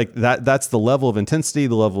 It's like that's the level of intensity,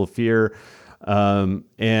 the level of fear.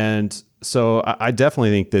 And so I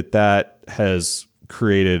definitely think that has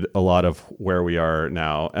created a lot of where we are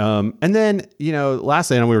now. And then,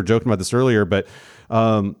 lastly, I know we were joking about this earlier, but,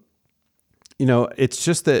 it's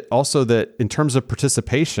just that also that in terms of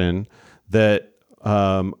participation, that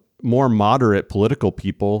more moderate political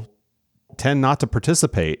people tend not to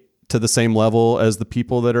participate to the same level as the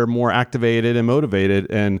people that are more activated and motivated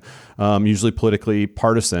and usually politically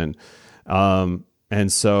partisan. And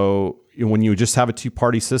so, when you just have a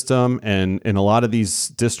two-party system, and in a lot of these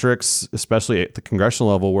districts, especially at the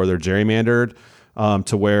congressional level where they're gerrymandered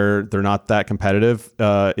to where they're not that competitive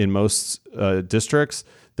in most districts,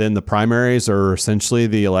 then the primaries are essentially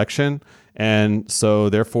the election. And so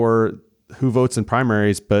therefore, who votes in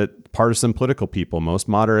primaries but partisan political people? Most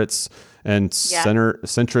moderates and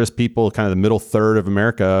centrist people, kind of the middle third of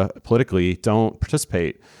America politically, don't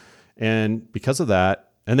participate. And because of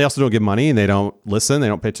that, and they also don't give money, and they don't listen, they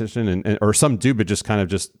don't pay attention, or some do, but just kind of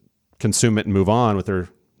just consume it and move on with their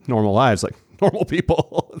normal lives, like normal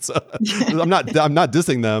people. So I'm not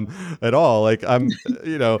dissing them at all. Like but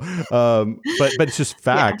it's just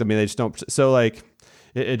fact. Yeah. I mean, they just don't. So like,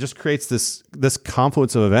 it just creates this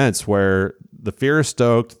confluence of events where the fear is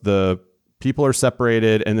stoked, the people are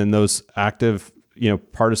separated, and then those active,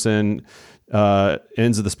 partisan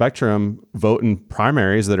ends of the spectrum vote in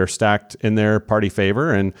primaries that are stacked in their party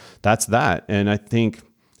favor, and that's that. And I think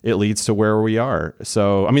it leads to where we are.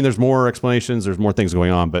 So, I mean, there's more explanations, there's more things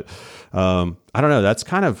going on, but I don't know. That's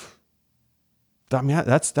kind of, I mean,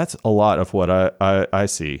 that's a lot of what I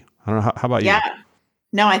see. I don't know. How about you? Yeah.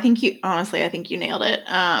 No, I think you nailed it.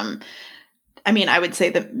 I mean, I would say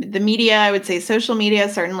the media, I would say social media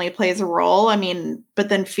certainly plays a role. I mean, but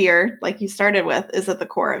then fear, like you started with, is at the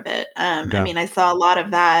core of it. I mean, I saw a lot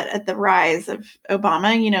of that at the rise of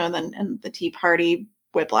Obama, and the Tea Party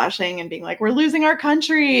whiplashing and being like, we're losing our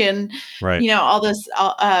country. And, all this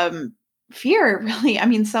fear, really. I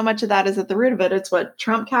mean, so much of that is at the root of it. It's what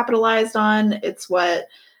Trump capitalized on. It's what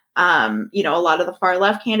a lot of the far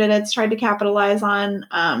left candidates tried to capitalize on.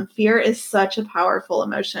 Fear is such a powerful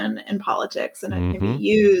emotion in politics, and it can be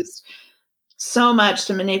used so much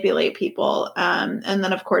to manipulate people. And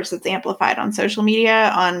then, of course, it's amplified on social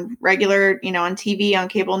media, on regular, on TV, on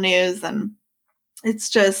cable news. And it's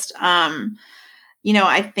just,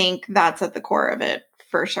 I think that's at the core of it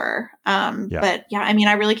for sure. But yeah, I mean,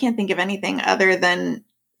 I really can't think of anything other than,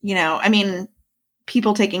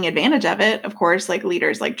 people taking advantage of it, of course, like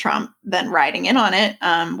leaders like Trump then riding in on it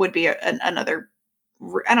would be another,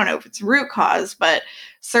 I don't know if it's root cause, but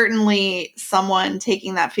certainly someone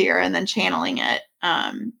taking that fear and then channeling it,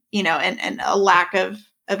 and a lack of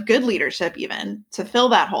good leadership even to fill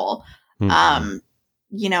that hole. I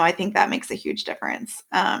think that makes a huge difference.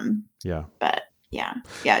 But yeah.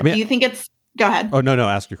 I mean, do you think go ahead. Oh, no,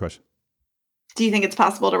 ask your question. Do you think it's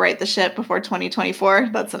possible to right the ship before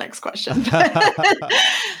 2024? That's the next question. No,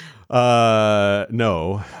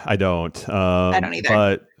 I don't. I don't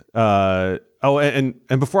either. But and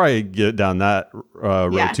before I get down that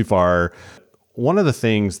road too far, one of the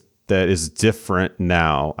things that is different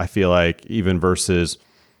now, I feel like, even versus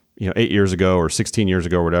 8 years ago or 16 years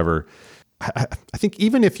ago or whatever, I think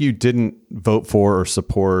even if you didn't vote for or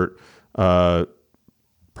support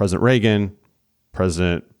President Reagan,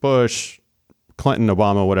 President Bush, Clinton,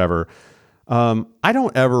 Obama, whatever. I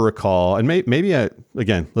don't ever recall, and maybe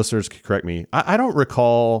again, listeners could correct me. I don't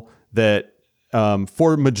recall that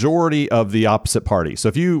for majority of the opposite party. So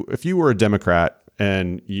if you were a Democrat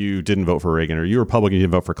and you didn't vote for Reagan, or you were Republican, you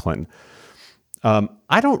didn't vote for Clinton,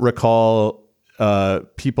 I don't recall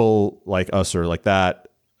people like us or like that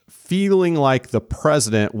feeling like the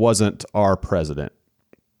president wasn't our president.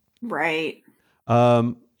 Right.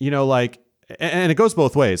 And it goes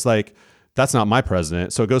both ways. Like, that's not my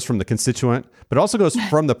president. So it goes from the constituent, but it also goes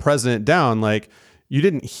from the president down. Like, you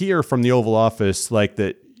didn't hear from the Oval Office like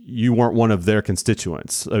that you weren't one of their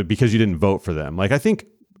constituents because you didn't vote for them. Like, I think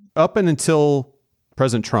up and until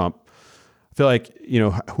President Trump, I feel like,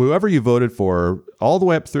 whoever you voted for all the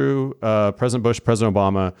way up through President Bush, President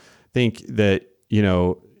Obama, think that,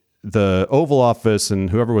 the Oval Office and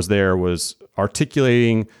whoever was there was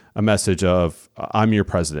articulating a message of I'm your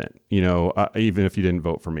president, even if you didn't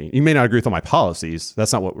vote for me. You may not agree with all my policies.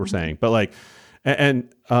 That's not what we're saying. But like,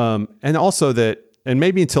 and also that, and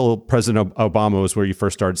maybe until President Obama was where you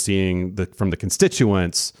first started seeing from the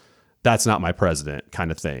constituents, that's not my president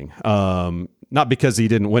kind of thing. Not because he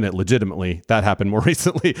didn't win it legitimately. That happened more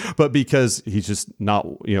recently, but because he's just not,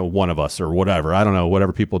 one of us or whatever. I don't know,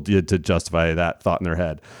 whatever people did to justify that thought in their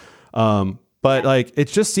head. But like, it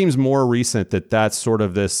just seems more recent that that's sort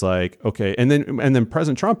of this like, okay. And then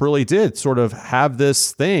President Trump really did sort of have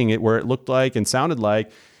this thing where it looked like and sounded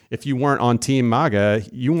like if you weren't on Team MAGA,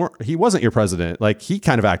 he wasn't your president. Like, he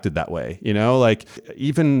kind of acted that way, like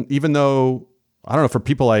even though, I don't know, for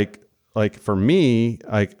people like for me,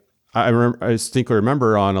 like I distinctly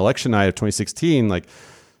remember on election night of 2016, like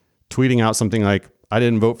tweeting out something like, I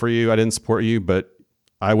didn't vote for you, I didn't support you, but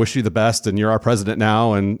I wish you the best, and you're our president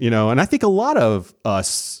now. And, and I think a lot of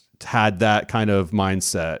us had that kind of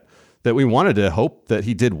mindset that we wanted to hope that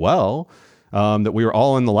he did well. that we were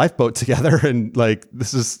all in the lifeboat together, and like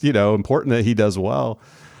this is important that he does well.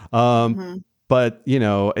 But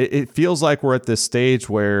it feels like we're at this stage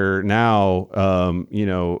where now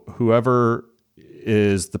whoever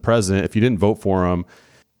is the president, if you didn't vote for him,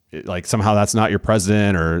 like somehow that's not your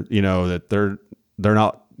president, or that they're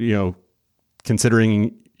not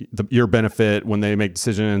considering your benefit when they make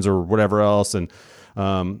decisions or whatever else. And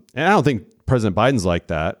I don't think President Biden's like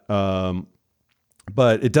that.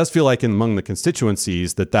 But it does feel like among the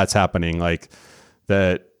constituencies that's happening, like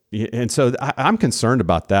that. And so I'm concerned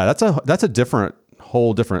about that. That's a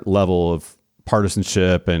whole different level of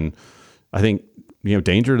partisanship. And I think,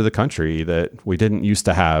 danger to the country that we didn't used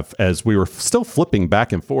to have, as we were still flipping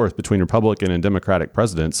back and forth between Republican and Democratic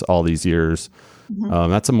presidents all these years.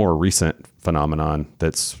 That's a more recent phenomenon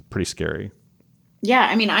that's pretty scary. Yeah.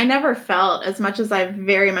 I mean, I never felt, as much as I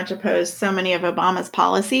very much opposed so many of Obama's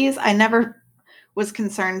policies, I never was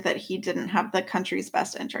concerned that he didn't have the country's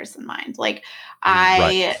best interests in mind. Like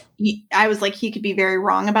I was like, he could be very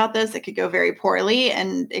wrong about this. It could go very poorly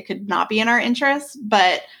and it could not be in our interests,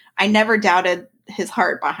 but I never doubted his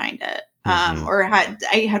heart behind it.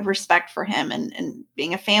 I had respect for him and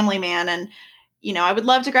being a family man. And, I would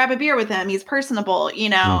love to grab a beer with him. He's personable,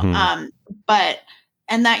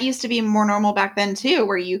 and that used to be more normal back then too,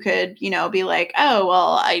 where you could, be like, oh,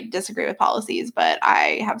 well, I disagree with policies, but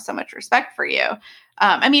I have so much respect for you.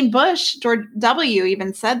 George W.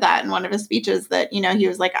 even said that in one of his speeches that, he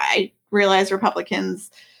was like, I realize Republicans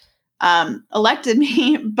elected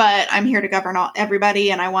me, but I'm here to govern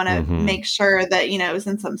everybody. And I want to make sure that, it was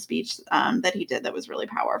in some speech that he did that was really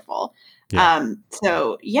powerful. Yeah.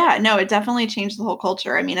 It definitely changed the whole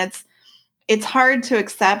culture. I mean, it's hard to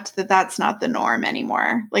accept that that's not the norm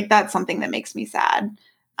anymore. Like that's something that makes me sad.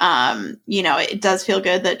 It does feel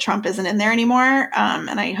good that Trump isn't in there anymore.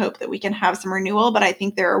 And I hope that we can have some renewal, but I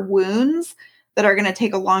think there are wounds that are going to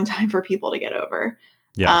take a long time for people to get over.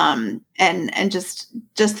 Yeah. And just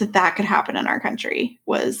that could happen in our country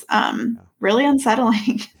was, really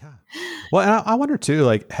unsettling. Yeah. Well, and I wonder too,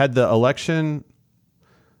 like had the election,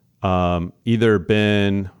 either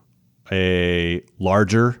been a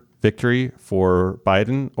larger victory for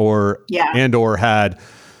Biden or had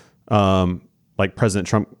like President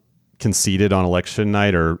Trump conceded on election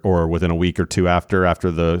night or within a week or two after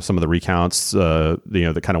some of the recounts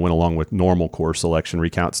that kind of went along with normal course election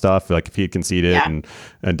recount stuff, like if he had conceded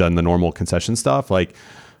and done the normal concession stuff, like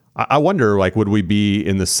I wonder, like would we be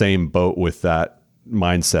in the same boat with that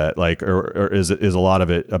mindset, like or is a lot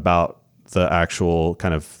of it about the actual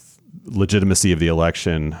kind of legitimacy of the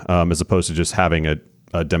election as opposed to just having a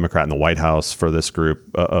Democrat in the White House for this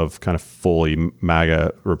group of kind of fully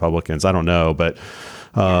MAGA Republicans? I don't know, but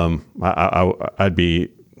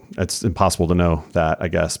it's impossible to know that, I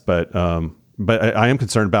guess. But I am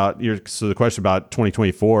concerned about so the question about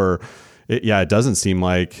 2024, it doesn't seem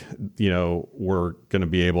like, we're going to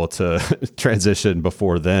be able to transition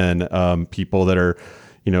before then. People that are,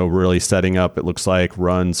 really setting up, it looks like,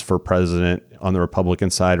 runs for president on the Republican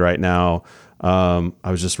side right now. I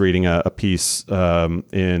was just reading a piece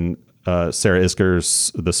in Sarah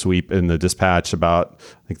Isker's The Sweep in the Dispatch about,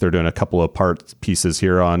 I think they're doing a couple of part pieces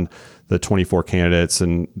here on the 24 candidates.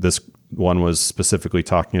 And this one was specifically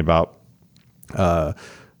talking about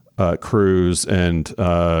Cruz and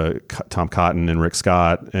Tom Cotton and Rick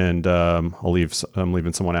Scott. And I'm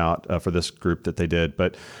leaving someone out for this group that they did.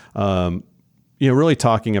 But, really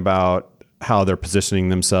talking about how they're positioning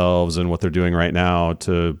themselves and what they're doing right now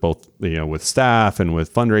to both, with staff and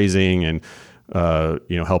with fundraising and,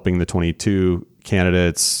 helping the 22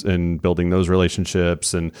 candidates and building those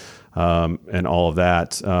relationships and all of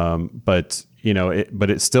that. But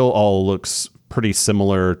it still all looks pretty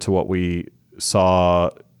similar to what we saw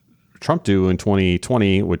Trump do in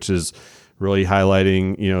 2020, which is really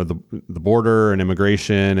highlighting, the border and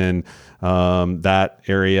immigration and that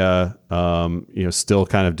area, still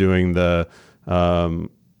kind of doing the, kind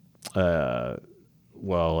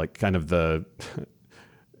of the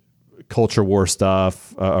culture war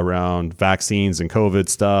stuff around vaccines and COVID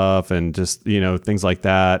stuff and just, things like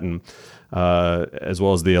that. And as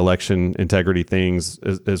well as the election integrity things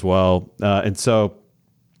as well. And so,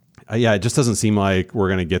 it just doesn't seem like we're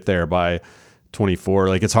going to get there by 24.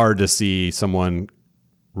 Like it's hard to see someone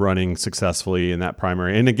running successfully in that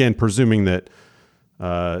primary. And again, presuming that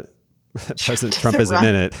President Trump isn't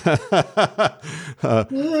in it.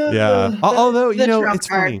 Although, it's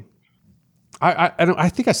funny. I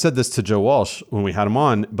think I said this to Joe Walsh when we had him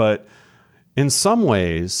on, but in some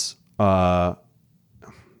ways, that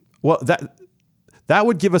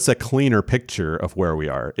would give us a cleaner picture of where we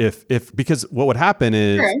are. Because what would happen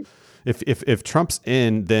is if Trump's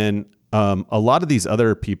in, then a lot of these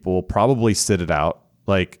other people probably sit it out.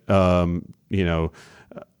 Like, you know,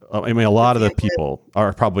 I mean, a lot of the people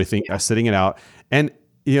are probably are sitting it out. And,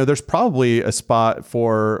 you know, there's probably a spot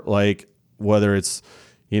for like, whether it's,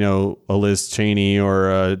 you know, a Liz Cheney or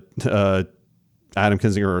a Adam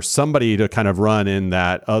Kinzinger or somebody to kind of run in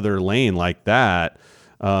that other lane like that.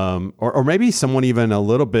 Or maybe someone even a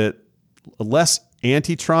little bit less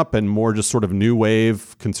anti-Trump and more just sort of new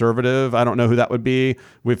wave conservative. I don't know who that would be.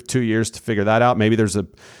 We have 2 years to figure that out. Maybe there's a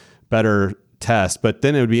better test, but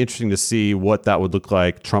then it would be interesting to see what that would look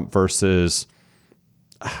like. Trump versus,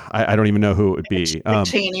 I don't even know who it would be. Like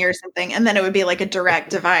Cheney or something. And then it would be like a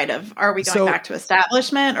direct divide of, are we going back to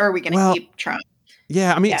establishment or are we going to keep Trump?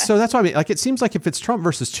 Yeah, I mean, so that's what I mean. Like, it seems like if it's Trump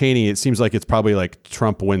versus Cheney, it seems like it's probably like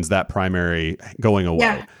Trump wins that primary going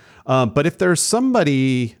away. Yeah. But if there's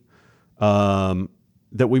somebody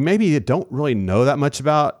that we maybe don't really know that much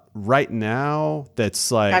about right now,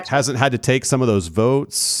 that's like hasn't had to take some of those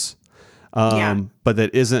votes, but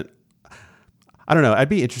that isn't, I don't know. I'd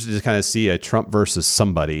be interested to kind of see a Trump versus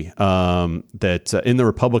somebody that in the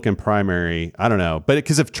Republican primary. I don't know, but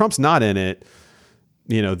because if Trump's not in it,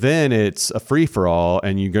 you know, then it's a free for all,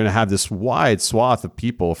 and you're going to have this wide swath of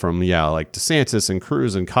people from, like DeSantis and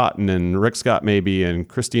Cruz and Cotton and Rick Scott maybe and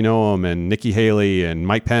Kristi Noem and Nikki Haley and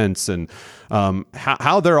Mike Pence and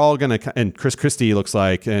how they're all going to, and Chris Christie looks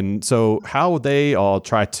like, and so how they all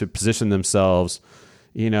try to position themselves,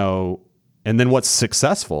 you know, and then what's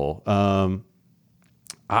successful.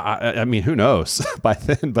 I mean, who knows by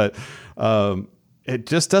then, but it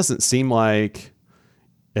just doesn't seem like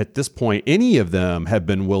at this point, any of them have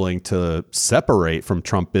been willing to separate from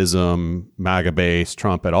Trumpism, MAGA base,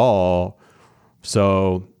 Trump at all.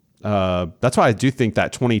 So that's why I do think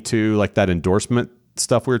that 22, like that endorsement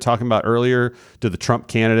stuff we were talking about earlier, do the Trump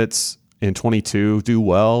candidates in 22 do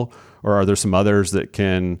well? Or are there some others that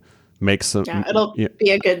can make some... Yeah, it'll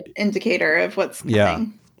be a good indicator of what's coming. Yeah,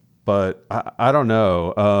 but I don't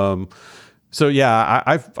know. So yeah,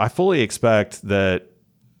 I fully expect that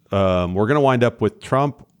we're going to wind up with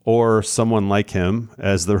Trump or someone like him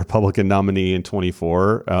as the Republican nominee in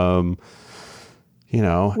 24. You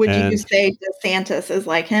know, would you say DeSantis is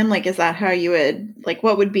like him? Like, is that how you would like?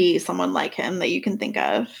 What would be someone like him that you can think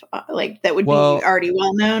of, like that would be already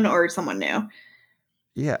well known or someone new?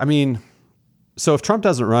 Yeah, I mean, so if Trump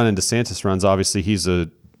doesn't run and DeSantis runs, obviously he's a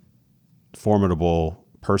formidable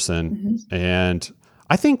person, and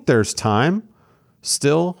I think there's time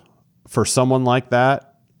still for someone like that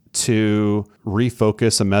to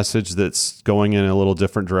refocus a message that's going in a little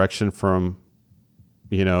different direction from,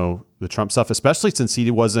 you know, the Trump stuff, especially since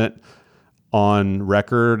he wasn't on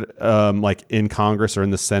record, like in Congress or in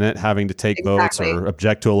the Senate, having to take votes or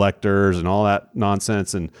object to electors and all that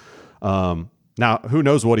nonsense. And now who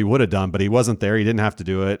knows what he would have done, but he wasn't there. He didn't have to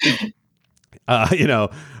do it, you know?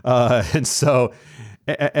 And so,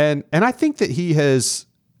 and I think that he has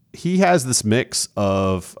this mix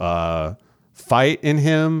of, fight in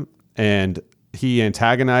him, and he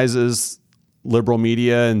antagonizes liberal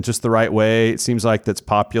media in just the right way. It seems like that's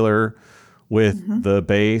popular with the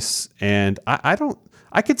base. And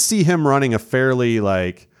I could see him running a fairly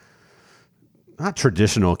like, not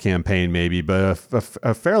traditional campaign maybe, but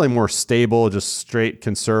a fairly more stable, just straight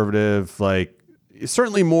conservative, like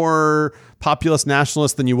certainly more populist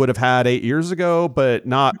nationalist than you would have had 8 years ago, but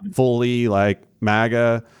not fully like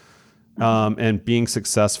MAGA. And being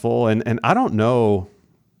successful, and I don't know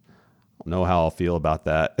how I'll feel about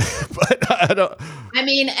that, but I don't. I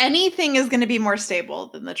mean, anything is going to be more stable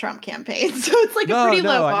than the Trump campaign, so it's like a pretty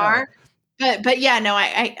low bar. But yeah, no,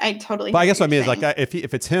 I totally. But I guess what I mean is like if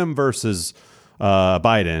it's him versus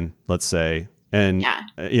Biden, let's say, and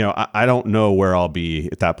you know, I don't know where I'll be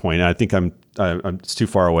at that point. I think I'm it's too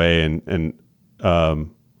far away, and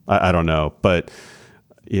I don't know, but.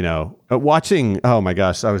 You know, watching. Oh my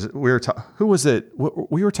gosh, who was it?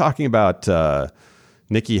 We were talking about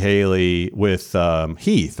Nikki Haley with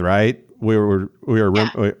Heath, right? We were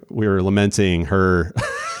lamenting her.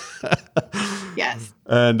 Yes.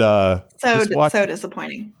 And so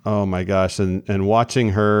disappointing. Oh my gosh, and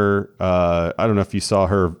watching her. I don't know if you saw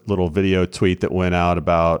her little video tweet that went out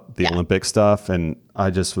about the Olympic stuff, and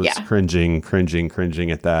I just was cringing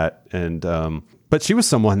at that. And but she was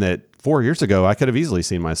someone that 4 years ago, I could have easily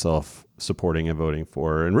seen myself supporting and voting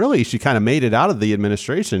for her. And really, she kind of made it out of the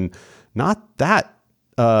administration not that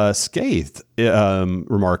scathed,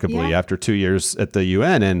 remarkably, after 2 years at the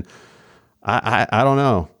UN. And I don't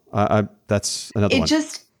know. That's another one.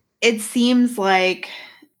 It seems like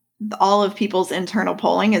all of people's internal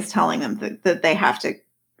polling is telling them that they have to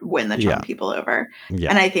win the Trump people over. Yeah.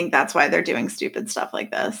 And I think that's why they're doing stupid stuff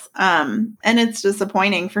like this. And it's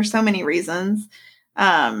disappointing for so many reasons.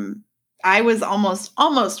 I was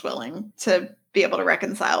almost willing to be able to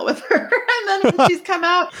reconcile with her. And then she's come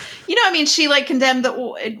out, she like condemned the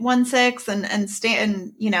 1-6 and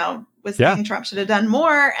was saying Trump should have done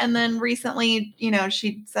more. And then recently,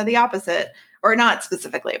 she said the opposite, or not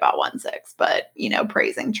specifically about 1-6, but,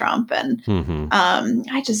 praising Trump. And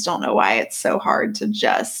I just don't know why it's so hard to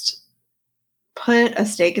just put a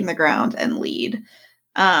stake in the ground and lead.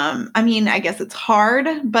 I guess it's hard,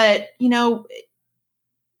 but, I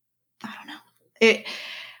don't know.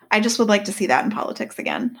 I just would like to see that in politics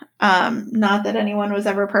again. Not that anyone was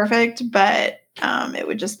ever perfect, but it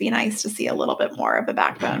would just be nice to see a little bit more of a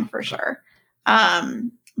backbone for sure.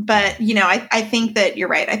 But, I think that you're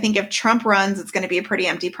right. I think if Trump runs, it's going to be a pretty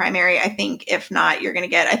empty primary. I think if not, you're going to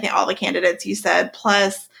get, I think all the candidates you said,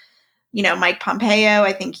 plus, Mike Pompeo,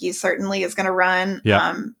 I think he certainly is going to run.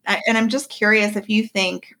 Yeah. And I'm just curious if you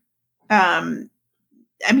think, again,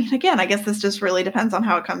 I guess this just really depends on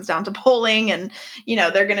how it comes down to polling and,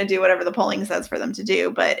 they're going to do whatever the polling says for them to do.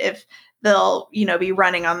 But if they'll, be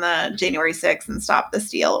running on the January 6th and stop the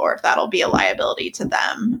steal, or if that'll be a liability to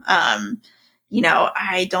them,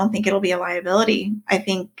 I don't think it'll be a liability. I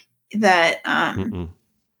think that, I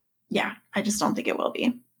just don't think it will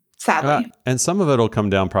be, sadly. And some of it will come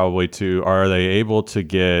down probably to,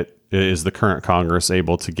 is the current Congress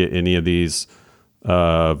able to get any of these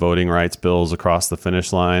voting rights bills across the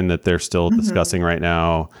finish line that they're still discussing right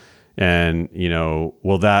now? And,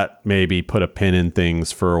 will that maybe put a pin in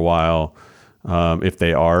things for a while if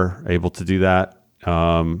they are able to do that?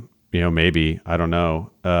 Maybe, I don't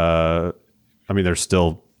know. There's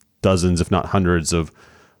still dozens, if not hundreds of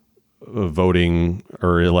voting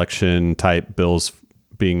or election type bills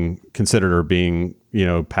being considered or being,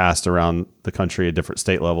 passed around the country at different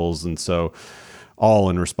state levels. And so all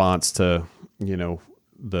in response to,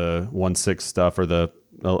 the 1-6 stuff or the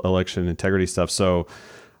election integrity stuff. So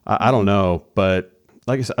I don't know, but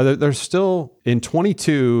like I said, there's still in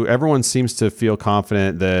 22, everyone seems to feel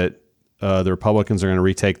confident that the Republicans are going to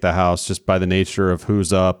retake the House just by the nature of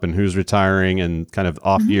who's up and who's retiring and kind of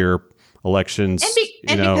off year elections.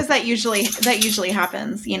 Because that usually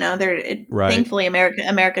happens, right. Thankfully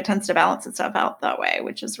America tends to balance itself out that way,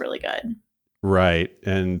 which is really good. Right.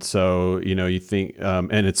 And so, you think,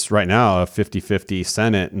 and it's right now a 50-50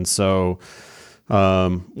 Senate. And so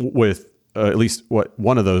with at least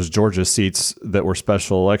one of those Georgia seats that were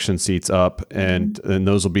special election seats up, and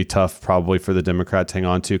those will be tough probably for the Democrats to hang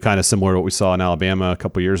on to, kind of similar to what we saw in Alabama a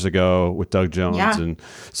couple years ago with Doug Jones. Yeah. And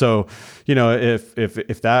so,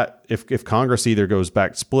 if Congress either goes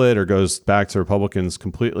back split or goes back to Republicans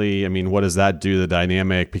completely, what does that do to the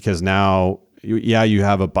dynamic? Because now, you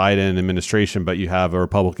have a Biden administration, but you have a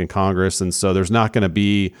Republican Congress. And so there's not going to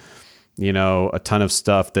be, a ton of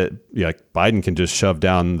stuff that Biden can just shove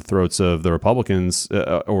down the throats of the Republicans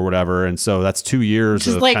or whatever. And so that's 2 years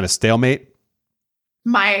of kind of stalemate.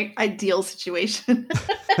 My ideal situation.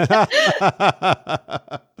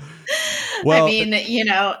 Well,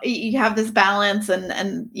 you have this balance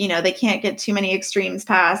and they can't get too many extremes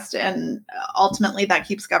passed. And ultimately that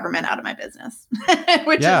keeps government out of my business,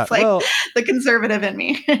 which is the conservative in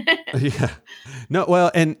me. Yeah. No,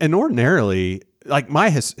 well, and ordinarily, like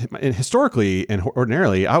historically and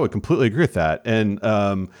ordinarily, I would completely agree with that. And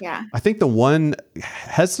I think the one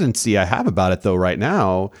hesitancy I have about it though right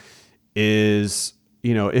now is,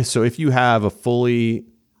 so if you have a fully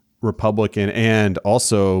Republican and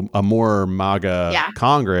also a more MAGA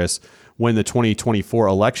Congress, when the 2024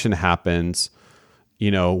 election happens,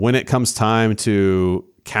 when it comes time to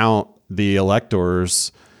count the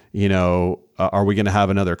electors, are we going to have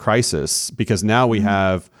another crisis? Because now we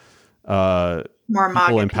have more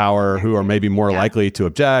people in power who are maybe more likely to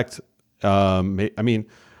object. It's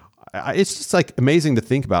just like amazing to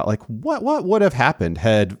think about, like what would have happened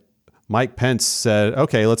had Mike Pence said,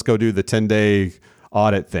 okay, let's go do the 10-day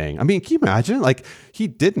audit thing. Can you imagine? Like, he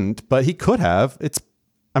didn't, but he could have.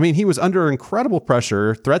 He was under incredible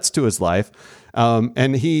pressure, threats to his life.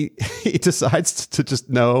 And he decides to just,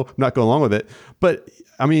 no, I'm not going along with it. But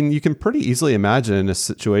you can pretty easily imagine a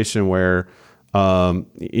situation where, something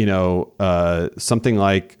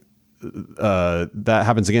like that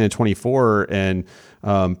happens again in 24 and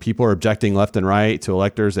people are objecting left and right to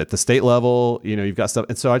electors at the state level. You've got stuff.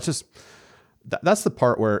 And so I just, that's the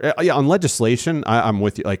part where, on legislation, I'm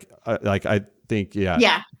with you. I think,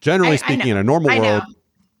 generally speaking, in a normal world,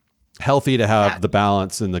 healthy to have the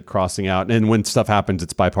balance and the crossing out. And when stuff happens,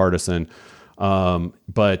 it's bipartisan.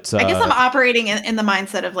 But I guess I'm operating in the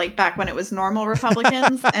mindset of like back when it was normal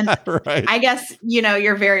Republicans. And right. I guess,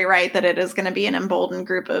 you're very right that it is going to be an emboldened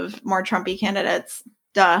group of more Trumpy candidates.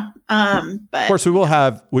 Duh. But of course, we will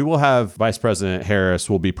have Vice President Harris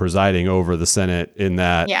will be presiding over the Senate in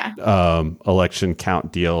that election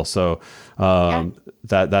count deal. So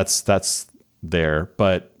that's there.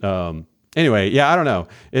 But anyway, I don't know.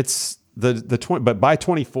 It's the 20, but by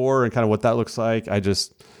 24 and kind of what that looks like. I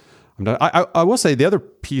will say the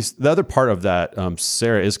other part of that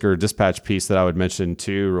Sarah Isgur Dispatch piece that I would mention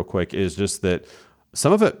too, real quick, is just that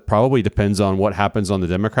some of it probably depends on what happens on the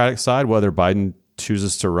Democratic side, whether Biden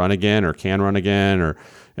chooses to run again or can run again, or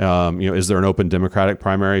is there an open Democratic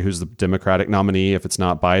primary? Who's the Democratic nominee if it's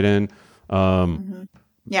not Biden?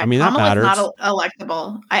 Yeah, I mean, that matters. Not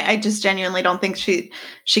electable. I just genuinely don't think she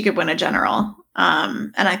could win a general,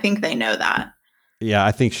 and I think they know that. Yeah,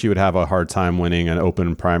 I think she would have a hard time winning an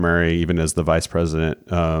open primary, even as the vice president.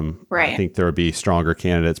 Right. I think there would be stronger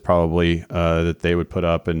candidates probably that they would put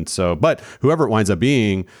up, and so. But whoever it winds up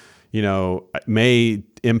being, may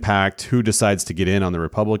impact who decides to get in on the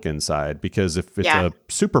Republican side, because if it's a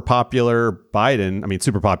super popular Biden,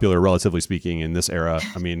 super popular relatively speaking in this era,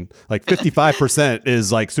 like 55%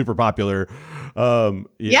 is like super popular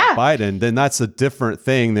Biden, then that's a different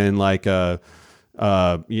thing than like who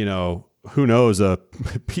knows,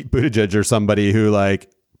 Pete Buttigieg or somebody who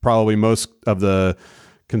like probably most of the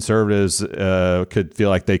conservatives could feel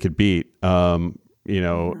like they could beat, and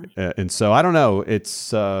so I don't know.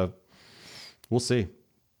 It's we'll see.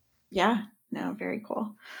 Yeah, no, very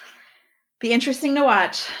cool. Be interesting to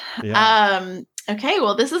watch. Yeah. Okay,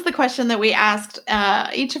 well, this is the question that we asked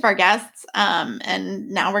each of our guests, and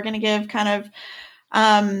now we're going to give kind of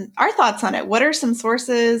our thoughts on it. What are some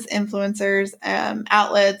sources, influencers,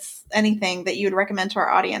 outlets, anything that you would recommend to our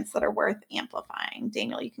audience that are worth amplifying?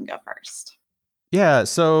 Daniel, you can go first. Yeah,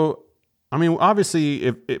 so obviously,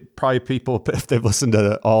 if they've listened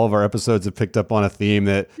to all of our episodes, have picked up on a theme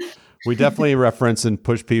that we definitely reference and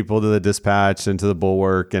push people to the Dispatch and to the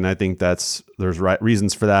Bulwark, and I think there's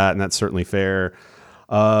reasons for that, and that's certainly fair.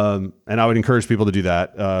 And I would encourage people to do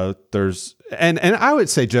that. And I would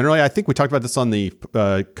say generally, I think we talked about this on the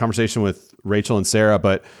conversation with Rachel and Sarah,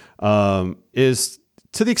 but is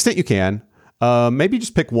to the extent you can, maybe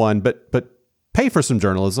just pick one, but pay for some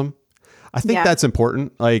journalism. I think that's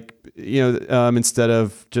important. Like, instead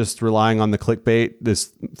of just relying on the clickbait,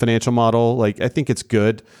 this financial model, like I think it's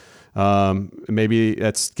good. Maybe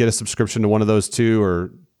let's get a subscription to one of those two,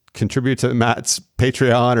 or contribute to Matt's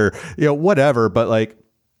Patreon, or whatever. But like,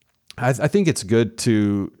 I think it's good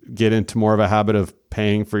to get into more of a habit of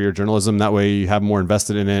paying for your journalism. That way, you have more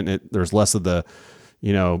invested in it. And there's less of the,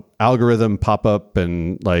 algorithm pop up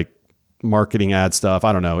and like marketing ad stuff.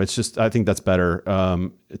 I don't know. It's just, I think that's better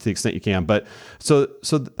to the extent you can. But so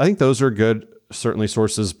I think those are good, certainly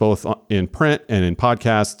sources both in print and in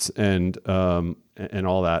podcasts and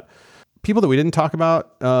all that. People that we didn't talk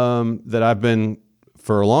about that I've been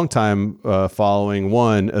for a long time following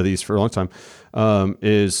one of these for a long time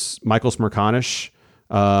is Michael Smerconish,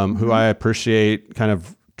 who I appreciate kind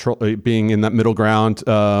of being in that middle ground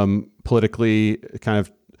politically. Kind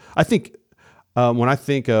of, I think when I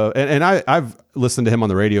think of, and I've listened to him on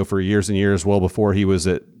the radio for years and years, well before he was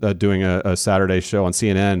at doing a Saturday show on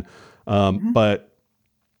CNN. But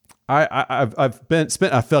I've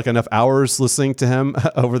spent I feel like enough hours listening to him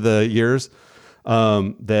over the years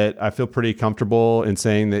that I feel pretty comfortable in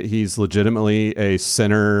saying that he's legitimately a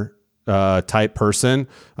center type person.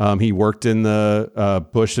 He worked in the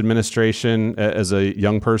Bush administration as a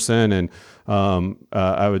young person, and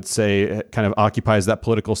I would say kind of occupies that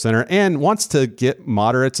political center and wants to get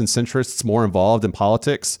moderates and centrists more involved in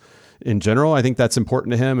politics in general. I think that's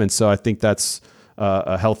important to him, and so I think that's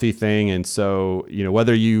a healthy thing. And so,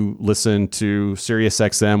 whether you listen to Sirius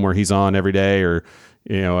XM where he's on every day, or,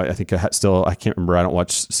 I think I can't remember. I don't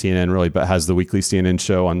watch CNN really, but has the weekly CNN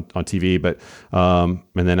show on TV, but, and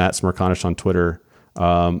then at Smerconish on Twitter.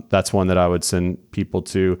 That's one that I would send people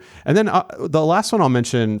to. And then the last one I'll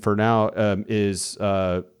mention for now is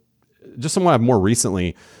just someone I've more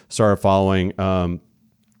recently started following,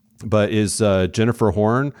 but is Jennifer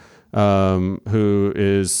Horn, who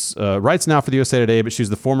is writes now for the USA Today, but she's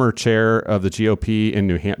the former chair of the GOP in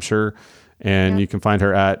New Hampshire. And you can find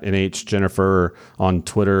her at NH Jennifer on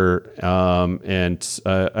Twitter. And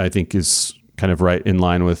I think is kind of right in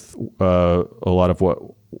line with a lot of what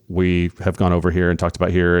we have gone over here and talked about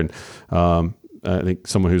here. And I think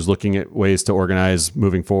someone who's looking at ways to organize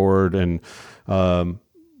moving forward, and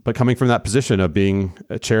but coming from that position of being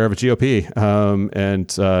a chair of a GOP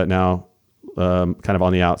and now kind of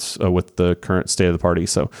on the outs with the current state of the party.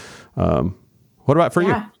 So What about for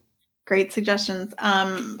you? Great suggestions.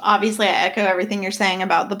 Obviously, I echo everything you're saying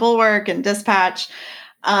about the Bulwark and Dispatch.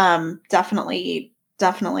 Definitely,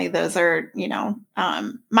 those are,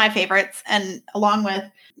 my favorites. And along with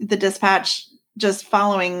the Dispatch, just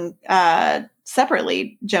following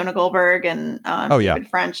separately Jonah Goldberg and David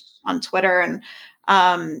French on Twitter. And,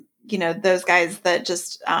 those guys that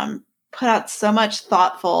just put out so much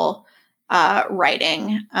thoughtful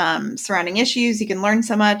writing surrounding issues. You can learn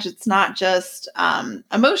so much. It's not just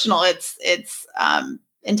emotional. It's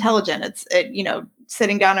intelligent. It's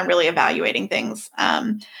sitting down and really evaluating things.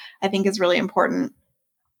 I think is really important.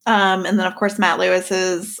 And then of course Matt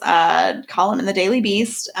Lewis's column in the Daily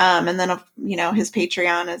Beast, and then his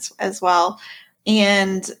Patreon as well.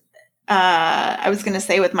 And I was going to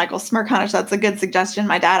say with Michael Smerconish, that's a good suggestion.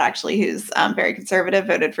 My dad actually, who's very conservative,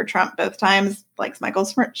 voted for Trump both times, likes Michael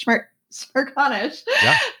Smerconish.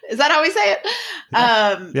 Yeah. Is that how we say it?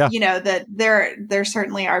 That there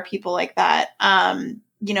certainly are people like that.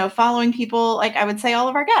 Following people, like I would say all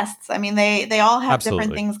of our guests. I mean, they all have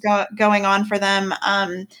different things going on for them.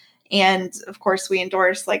 And of course we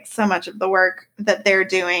endorse like so much of the work that they're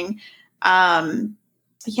doing. And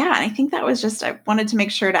I think that was just, I wanted to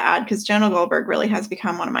make sure to add, because Jonah Goldberg really has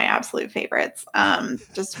become one of my absolute favorites.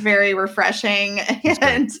 Just very refreshing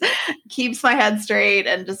and keeps my head straight,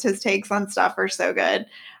 and just his takes on stuff are so good.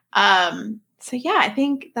 I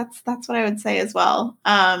think that's what I would say as well.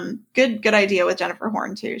 Good idea with Jennifer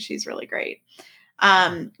Horn too. She's really great.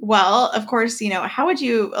 Well, of course, how would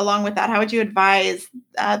you advise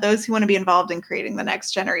those who want to be involved in creating the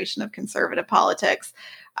next generation of conservative politics?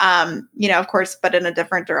 Of course, but in a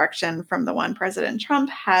different direction from the one President Trump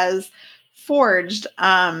has forged.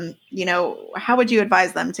 How would you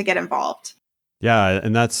advise them to get involved? Yeah,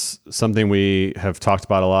 and that's something we have talked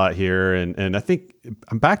about a lot here. And I think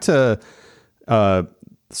I'm back to I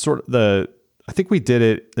think we did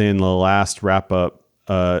it in the last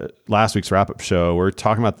last week's wrap up show. We're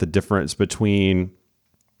talking about the difference between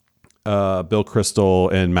Bill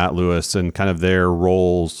Kristol and Matt Lewis and kind of their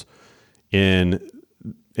roles in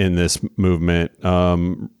this movement,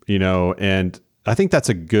 and I think that's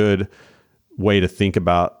a good way to think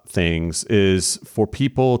about things, is for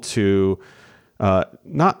people to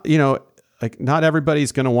not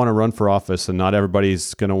everybody's going to want to run for office, and not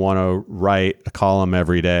everybody's going to want to write a column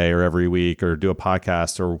every day or every week or do a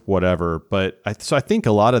podcast or whatever. But I think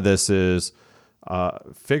a lot of this is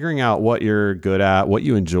figuring out what you're good at, what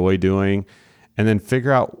you enjoy doing, and then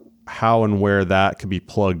figure out how and where that could be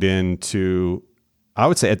plugged into, I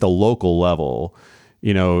would say at the local level,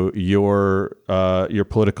 your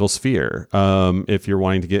political sphere, if you're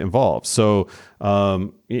wanting to get involved. So,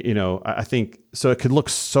 I think so. It could look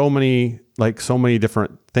so many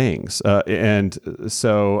different things, but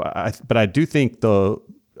I do think the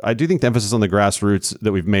emphasis on the grassroots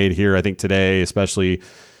that we've made here, I think today especially,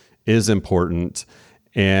 is important.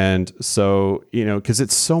 And so, because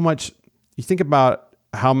it's so much. You think about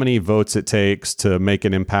how many votes it takes to make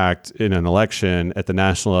an impact in an election at the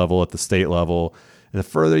national level, at the state level. And the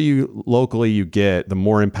further locally you get, the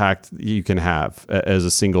more impact you can have as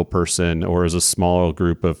a single person or as a small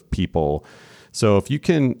group of people. So if you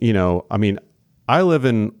can, I live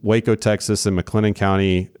in Waco, Texas, in McLennan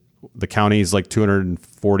County. The county is like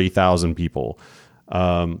 240,000 people.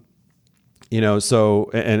 So,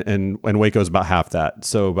 and Waco is about half that.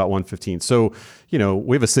 So about 115. So,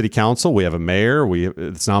 we have a city council, we have a mayor,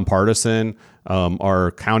 it's nonpartisan.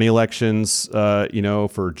 Our county elections,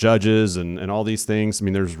 for judges and all these things. I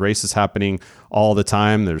mean, there's races happening all the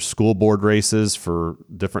time. There's school board races for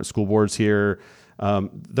different school boards here.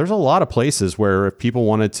 There's a lot of places where if people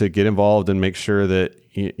wanted to get involved and make sure that,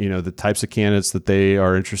 the types of candidates that they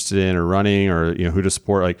are interested in or running, or, who to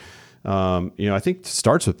support, I think it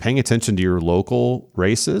starts with paying attention to your local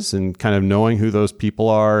races and kind of knowing who those people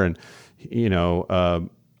are. And,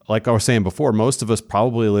 like I was saying before, most of us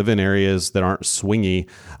probably live in areas that aren't swingy,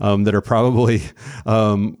 that are probably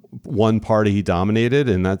one party dominated.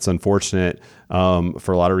 And that's unfortunate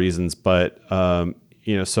for a lot of reasons. But,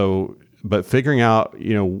 but figuring out,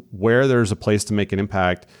 where there's a place to make an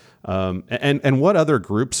impact, and what other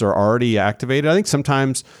groups are already activated. I think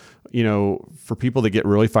sometimes, for people that get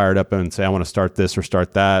really fired up and say, I want to start this or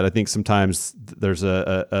start that, I think sometimes there's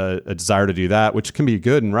a desire to do that, which can be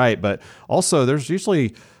good and right. But also there's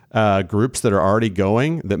usually groups that are already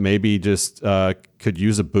going that maybe just could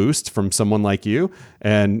use a boost from someone like you,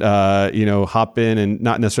 and hop in and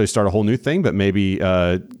not necessarily start a whole new thing, but maybe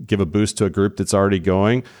give a boost to a group that's already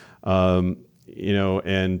going. There's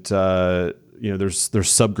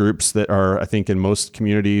subgroups that are, I think, in most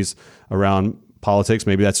communities around politics.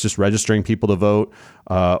 Maybe that's just registering people to vote,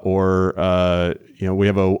 or we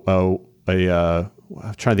have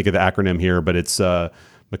I'm trying to think of the acronym here, but it's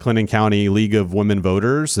McLennan County League of Women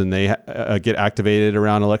Voters, and they get activated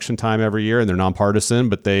around election time every year, and they're nonpartisan,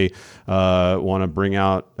 but they want to bring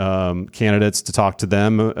out candidates to talk to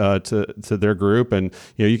them, to their group. And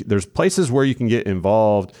there's places where you can get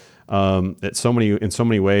involved in so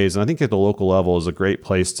many ways. And I think at the local level is a great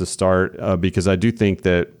place to start, because I do think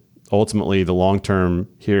that ultimately the long term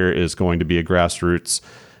here is going to be a grassroots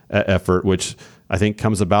effort, which I think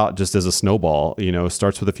comes about just as a snowball.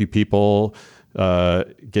 Starts with a few people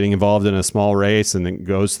getting involved in a small race, and then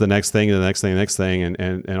goes to the next thing, and the next thing,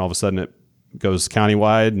 and all of a sudden it goes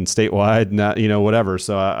countywide and statewide, and whatever.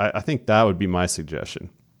 So I think that would be my suggestion.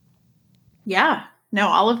 Yeah, no,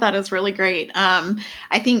 all of that is really great.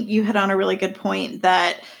 I think you hit on a really good point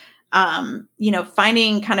that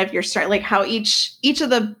finding kind of your strength, like how each of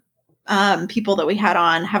the people that we had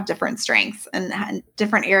on have different strengths and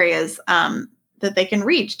different areas that they can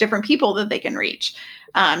reach, different people that they can reach.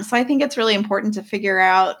 So I think it's really important to figure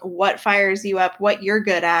out what fires you up, what you're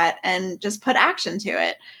good at, and just put action to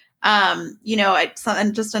it.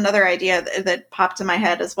 And just another idea that popped in my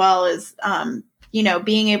head as well is,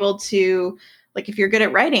 being able to, like, if you're good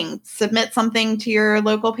at writing, submit something to your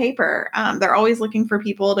local paper. They're always looking for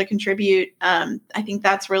people to contribute. I think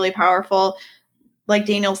that's really powerful. Like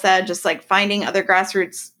Daniel said, just like finding other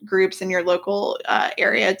grassroots groups in your local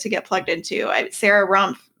area to get plugged into. Sarah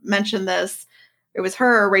Rumpf mentioned this. It was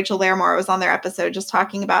her or Rachel Larimore was on their episode just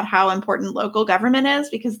talking about how important local government is,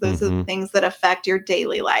 because those are the things that affect your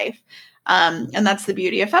daily life. And that's the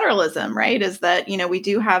beauty of federalism, right? Is that, we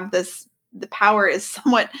do have this, the power is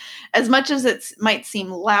somewhat, as much as it might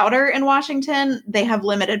seem louder in Washington, they have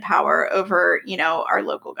limited power over, our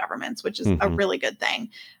local governments, which is a really good thing.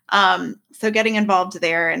 So getting involved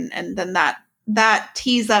there, and then that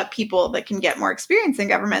tees up people that can get more experience in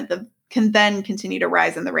government that can then continue to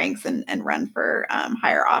rise in the ranks and run for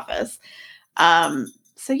higher office.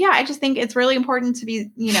 So yeah, I just think it's really important to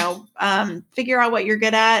be, figure out what you're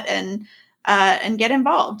good at and get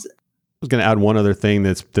involved. I was going to add one other thing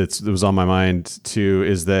that was on my mind too,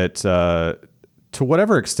 is that to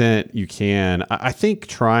whatever extent you can, I think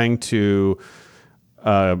trying to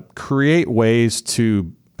create ways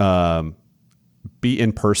to be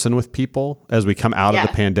in person with people as we come out of the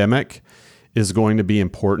pandemic is going to be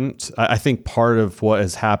important. I think part of what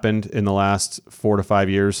has happened in the last 4 to 5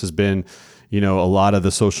 years has been, a lot of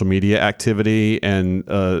the social media activity, and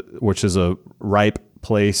which is a ripe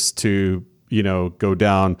place to, go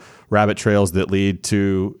down rabbit trails that lead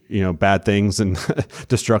to, bad things and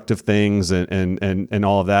destructive things and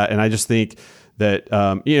all of that. And I just think that,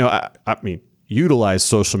 I mean, utilize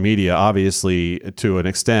social media, obviously, to an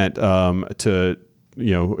extent, to,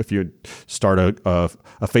 if you start a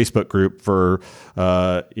Facebook group for,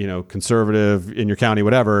 conservative in your county,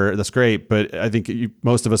 whatever, that's great. But I think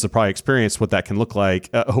most of us have probably experienced what that can look like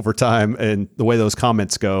over time, and the way those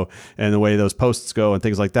comments go and the way those posts go and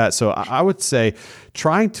things like that. So I would say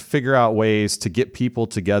trying to figure out ways to get people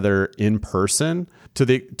together in person,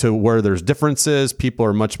 to where there's differences. People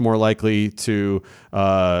are much more likely to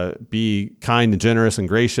be kind and generous and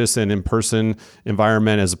gracious in in-person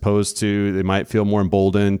environment, as opposed to they might feel more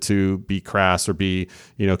emboldened to be crass or be,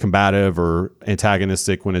 combative or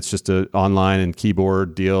antagonistic when it's just an online and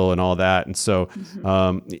keyboard deal and all that. And so,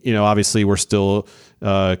 obviously we're still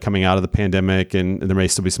coming out of the pandemic, and there may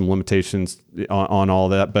still be some limitations on all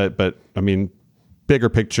that. But I mean, bigger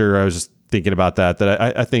picture, I was just thinking about that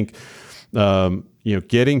I think,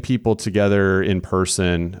 getting people together in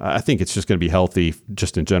person, I think it's just going to be healthy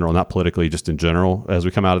just in general, not politically, just in general as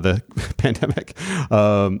we come out of the pandemic.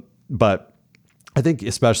 But I think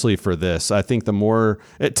especially for this, I think the more,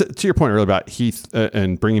 to your point earlier about Heath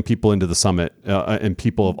and bringing people into the summit, and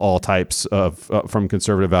people of all types from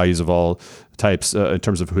conservative values of all types, in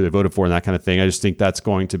terms of who they voted for and that kind of thing. I just think that's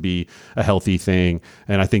going to be a healthy thing.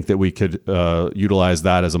 And I think that we could utilize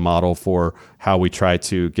that as a model for how we try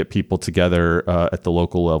to get people together at the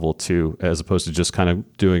local level too, as opposed to just kind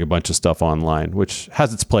of doing a bunch of stuff online, which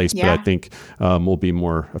has its place, but I think will be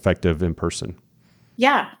more effective in person.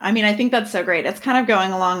 Yeah. I mean, I think that's so great. It's kind of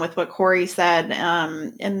going along with what Corey said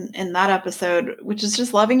in that episode, which is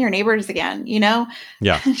just loving your neighbors again, Yeah.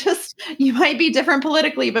 Just, you might be different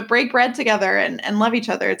politically, but break bread together and love each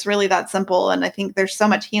other. It's really that simple. And I think there's so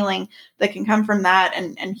much healing that can come from that,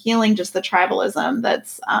 and healing just the tribalism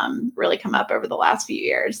that's really come up over the last few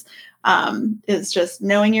years. Is just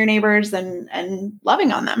knowing your neighbors and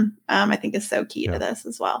loving on them, I think is so key to this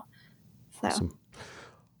as well. So. Awesome.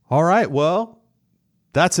 All right. Well,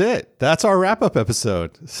 That's it. That's our wrap up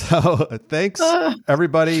episode. So thanks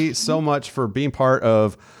everybody so much for being part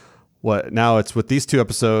of what now it's with these 2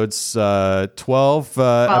 episodes, 12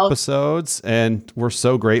 episodes. And we're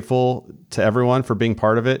so grateful to everyone for being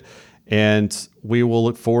part of it. And we will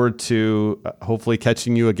look forward to hopefully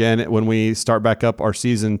catching you again when we start back up our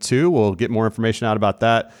season 2. We'll get more information out about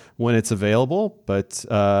that when it's available. But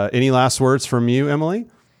any last words from you, Emily?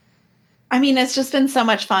 I mean, it's just been so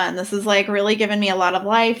much fun. This has like really given me a lot of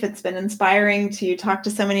life. It's been inspiring to talk to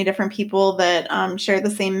so many different people that share the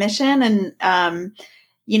same mission. And,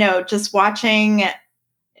 just watching,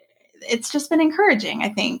 it's just been encouraging, I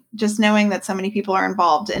think, just knowing that so many people are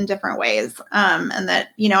involved in different ways. And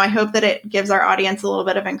that, I hope that it gives our audience a little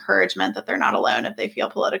bit of encouragement that they're not alone if they feel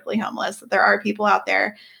politically homeless, that there are people out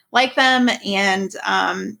there like them. And,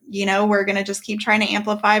 we're going to just keep trying to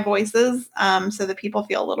amplify voices so that people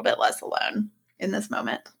feel a little bit less alone in this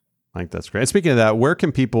moment. I think that's great. And speaking of that, where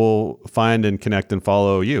can people find and connect and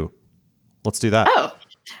follow you? Let's do that.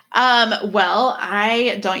 Well,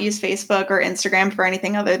 I don't use Facebook or Instagram for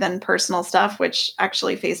anything other than personal stuff, which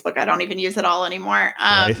actually Facebook, I don't even use at all anymore.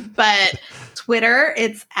 Right. But Twitter,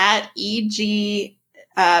 it's at EG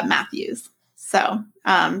Matthews. So,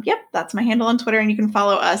 that's my handle on Twitter, and you can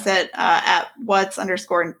follow us at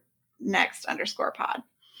what's_next_pod.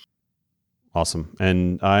 Awesome.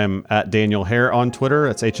 And I'm at Daniel Hare on Twitter.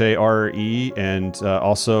 That's Hare. And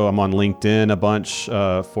also I'm on LinkedIn a bunch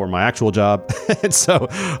for my actual job. And so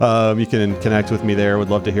you can connect with me there. Would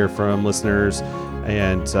love to hear from listeners.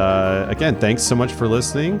 And again, thanks so much for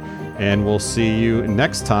listening. And we'll see you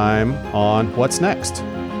next time on What's Next.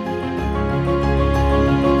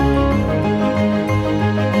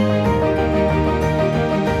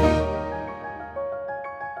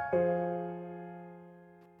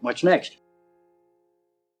 What's next?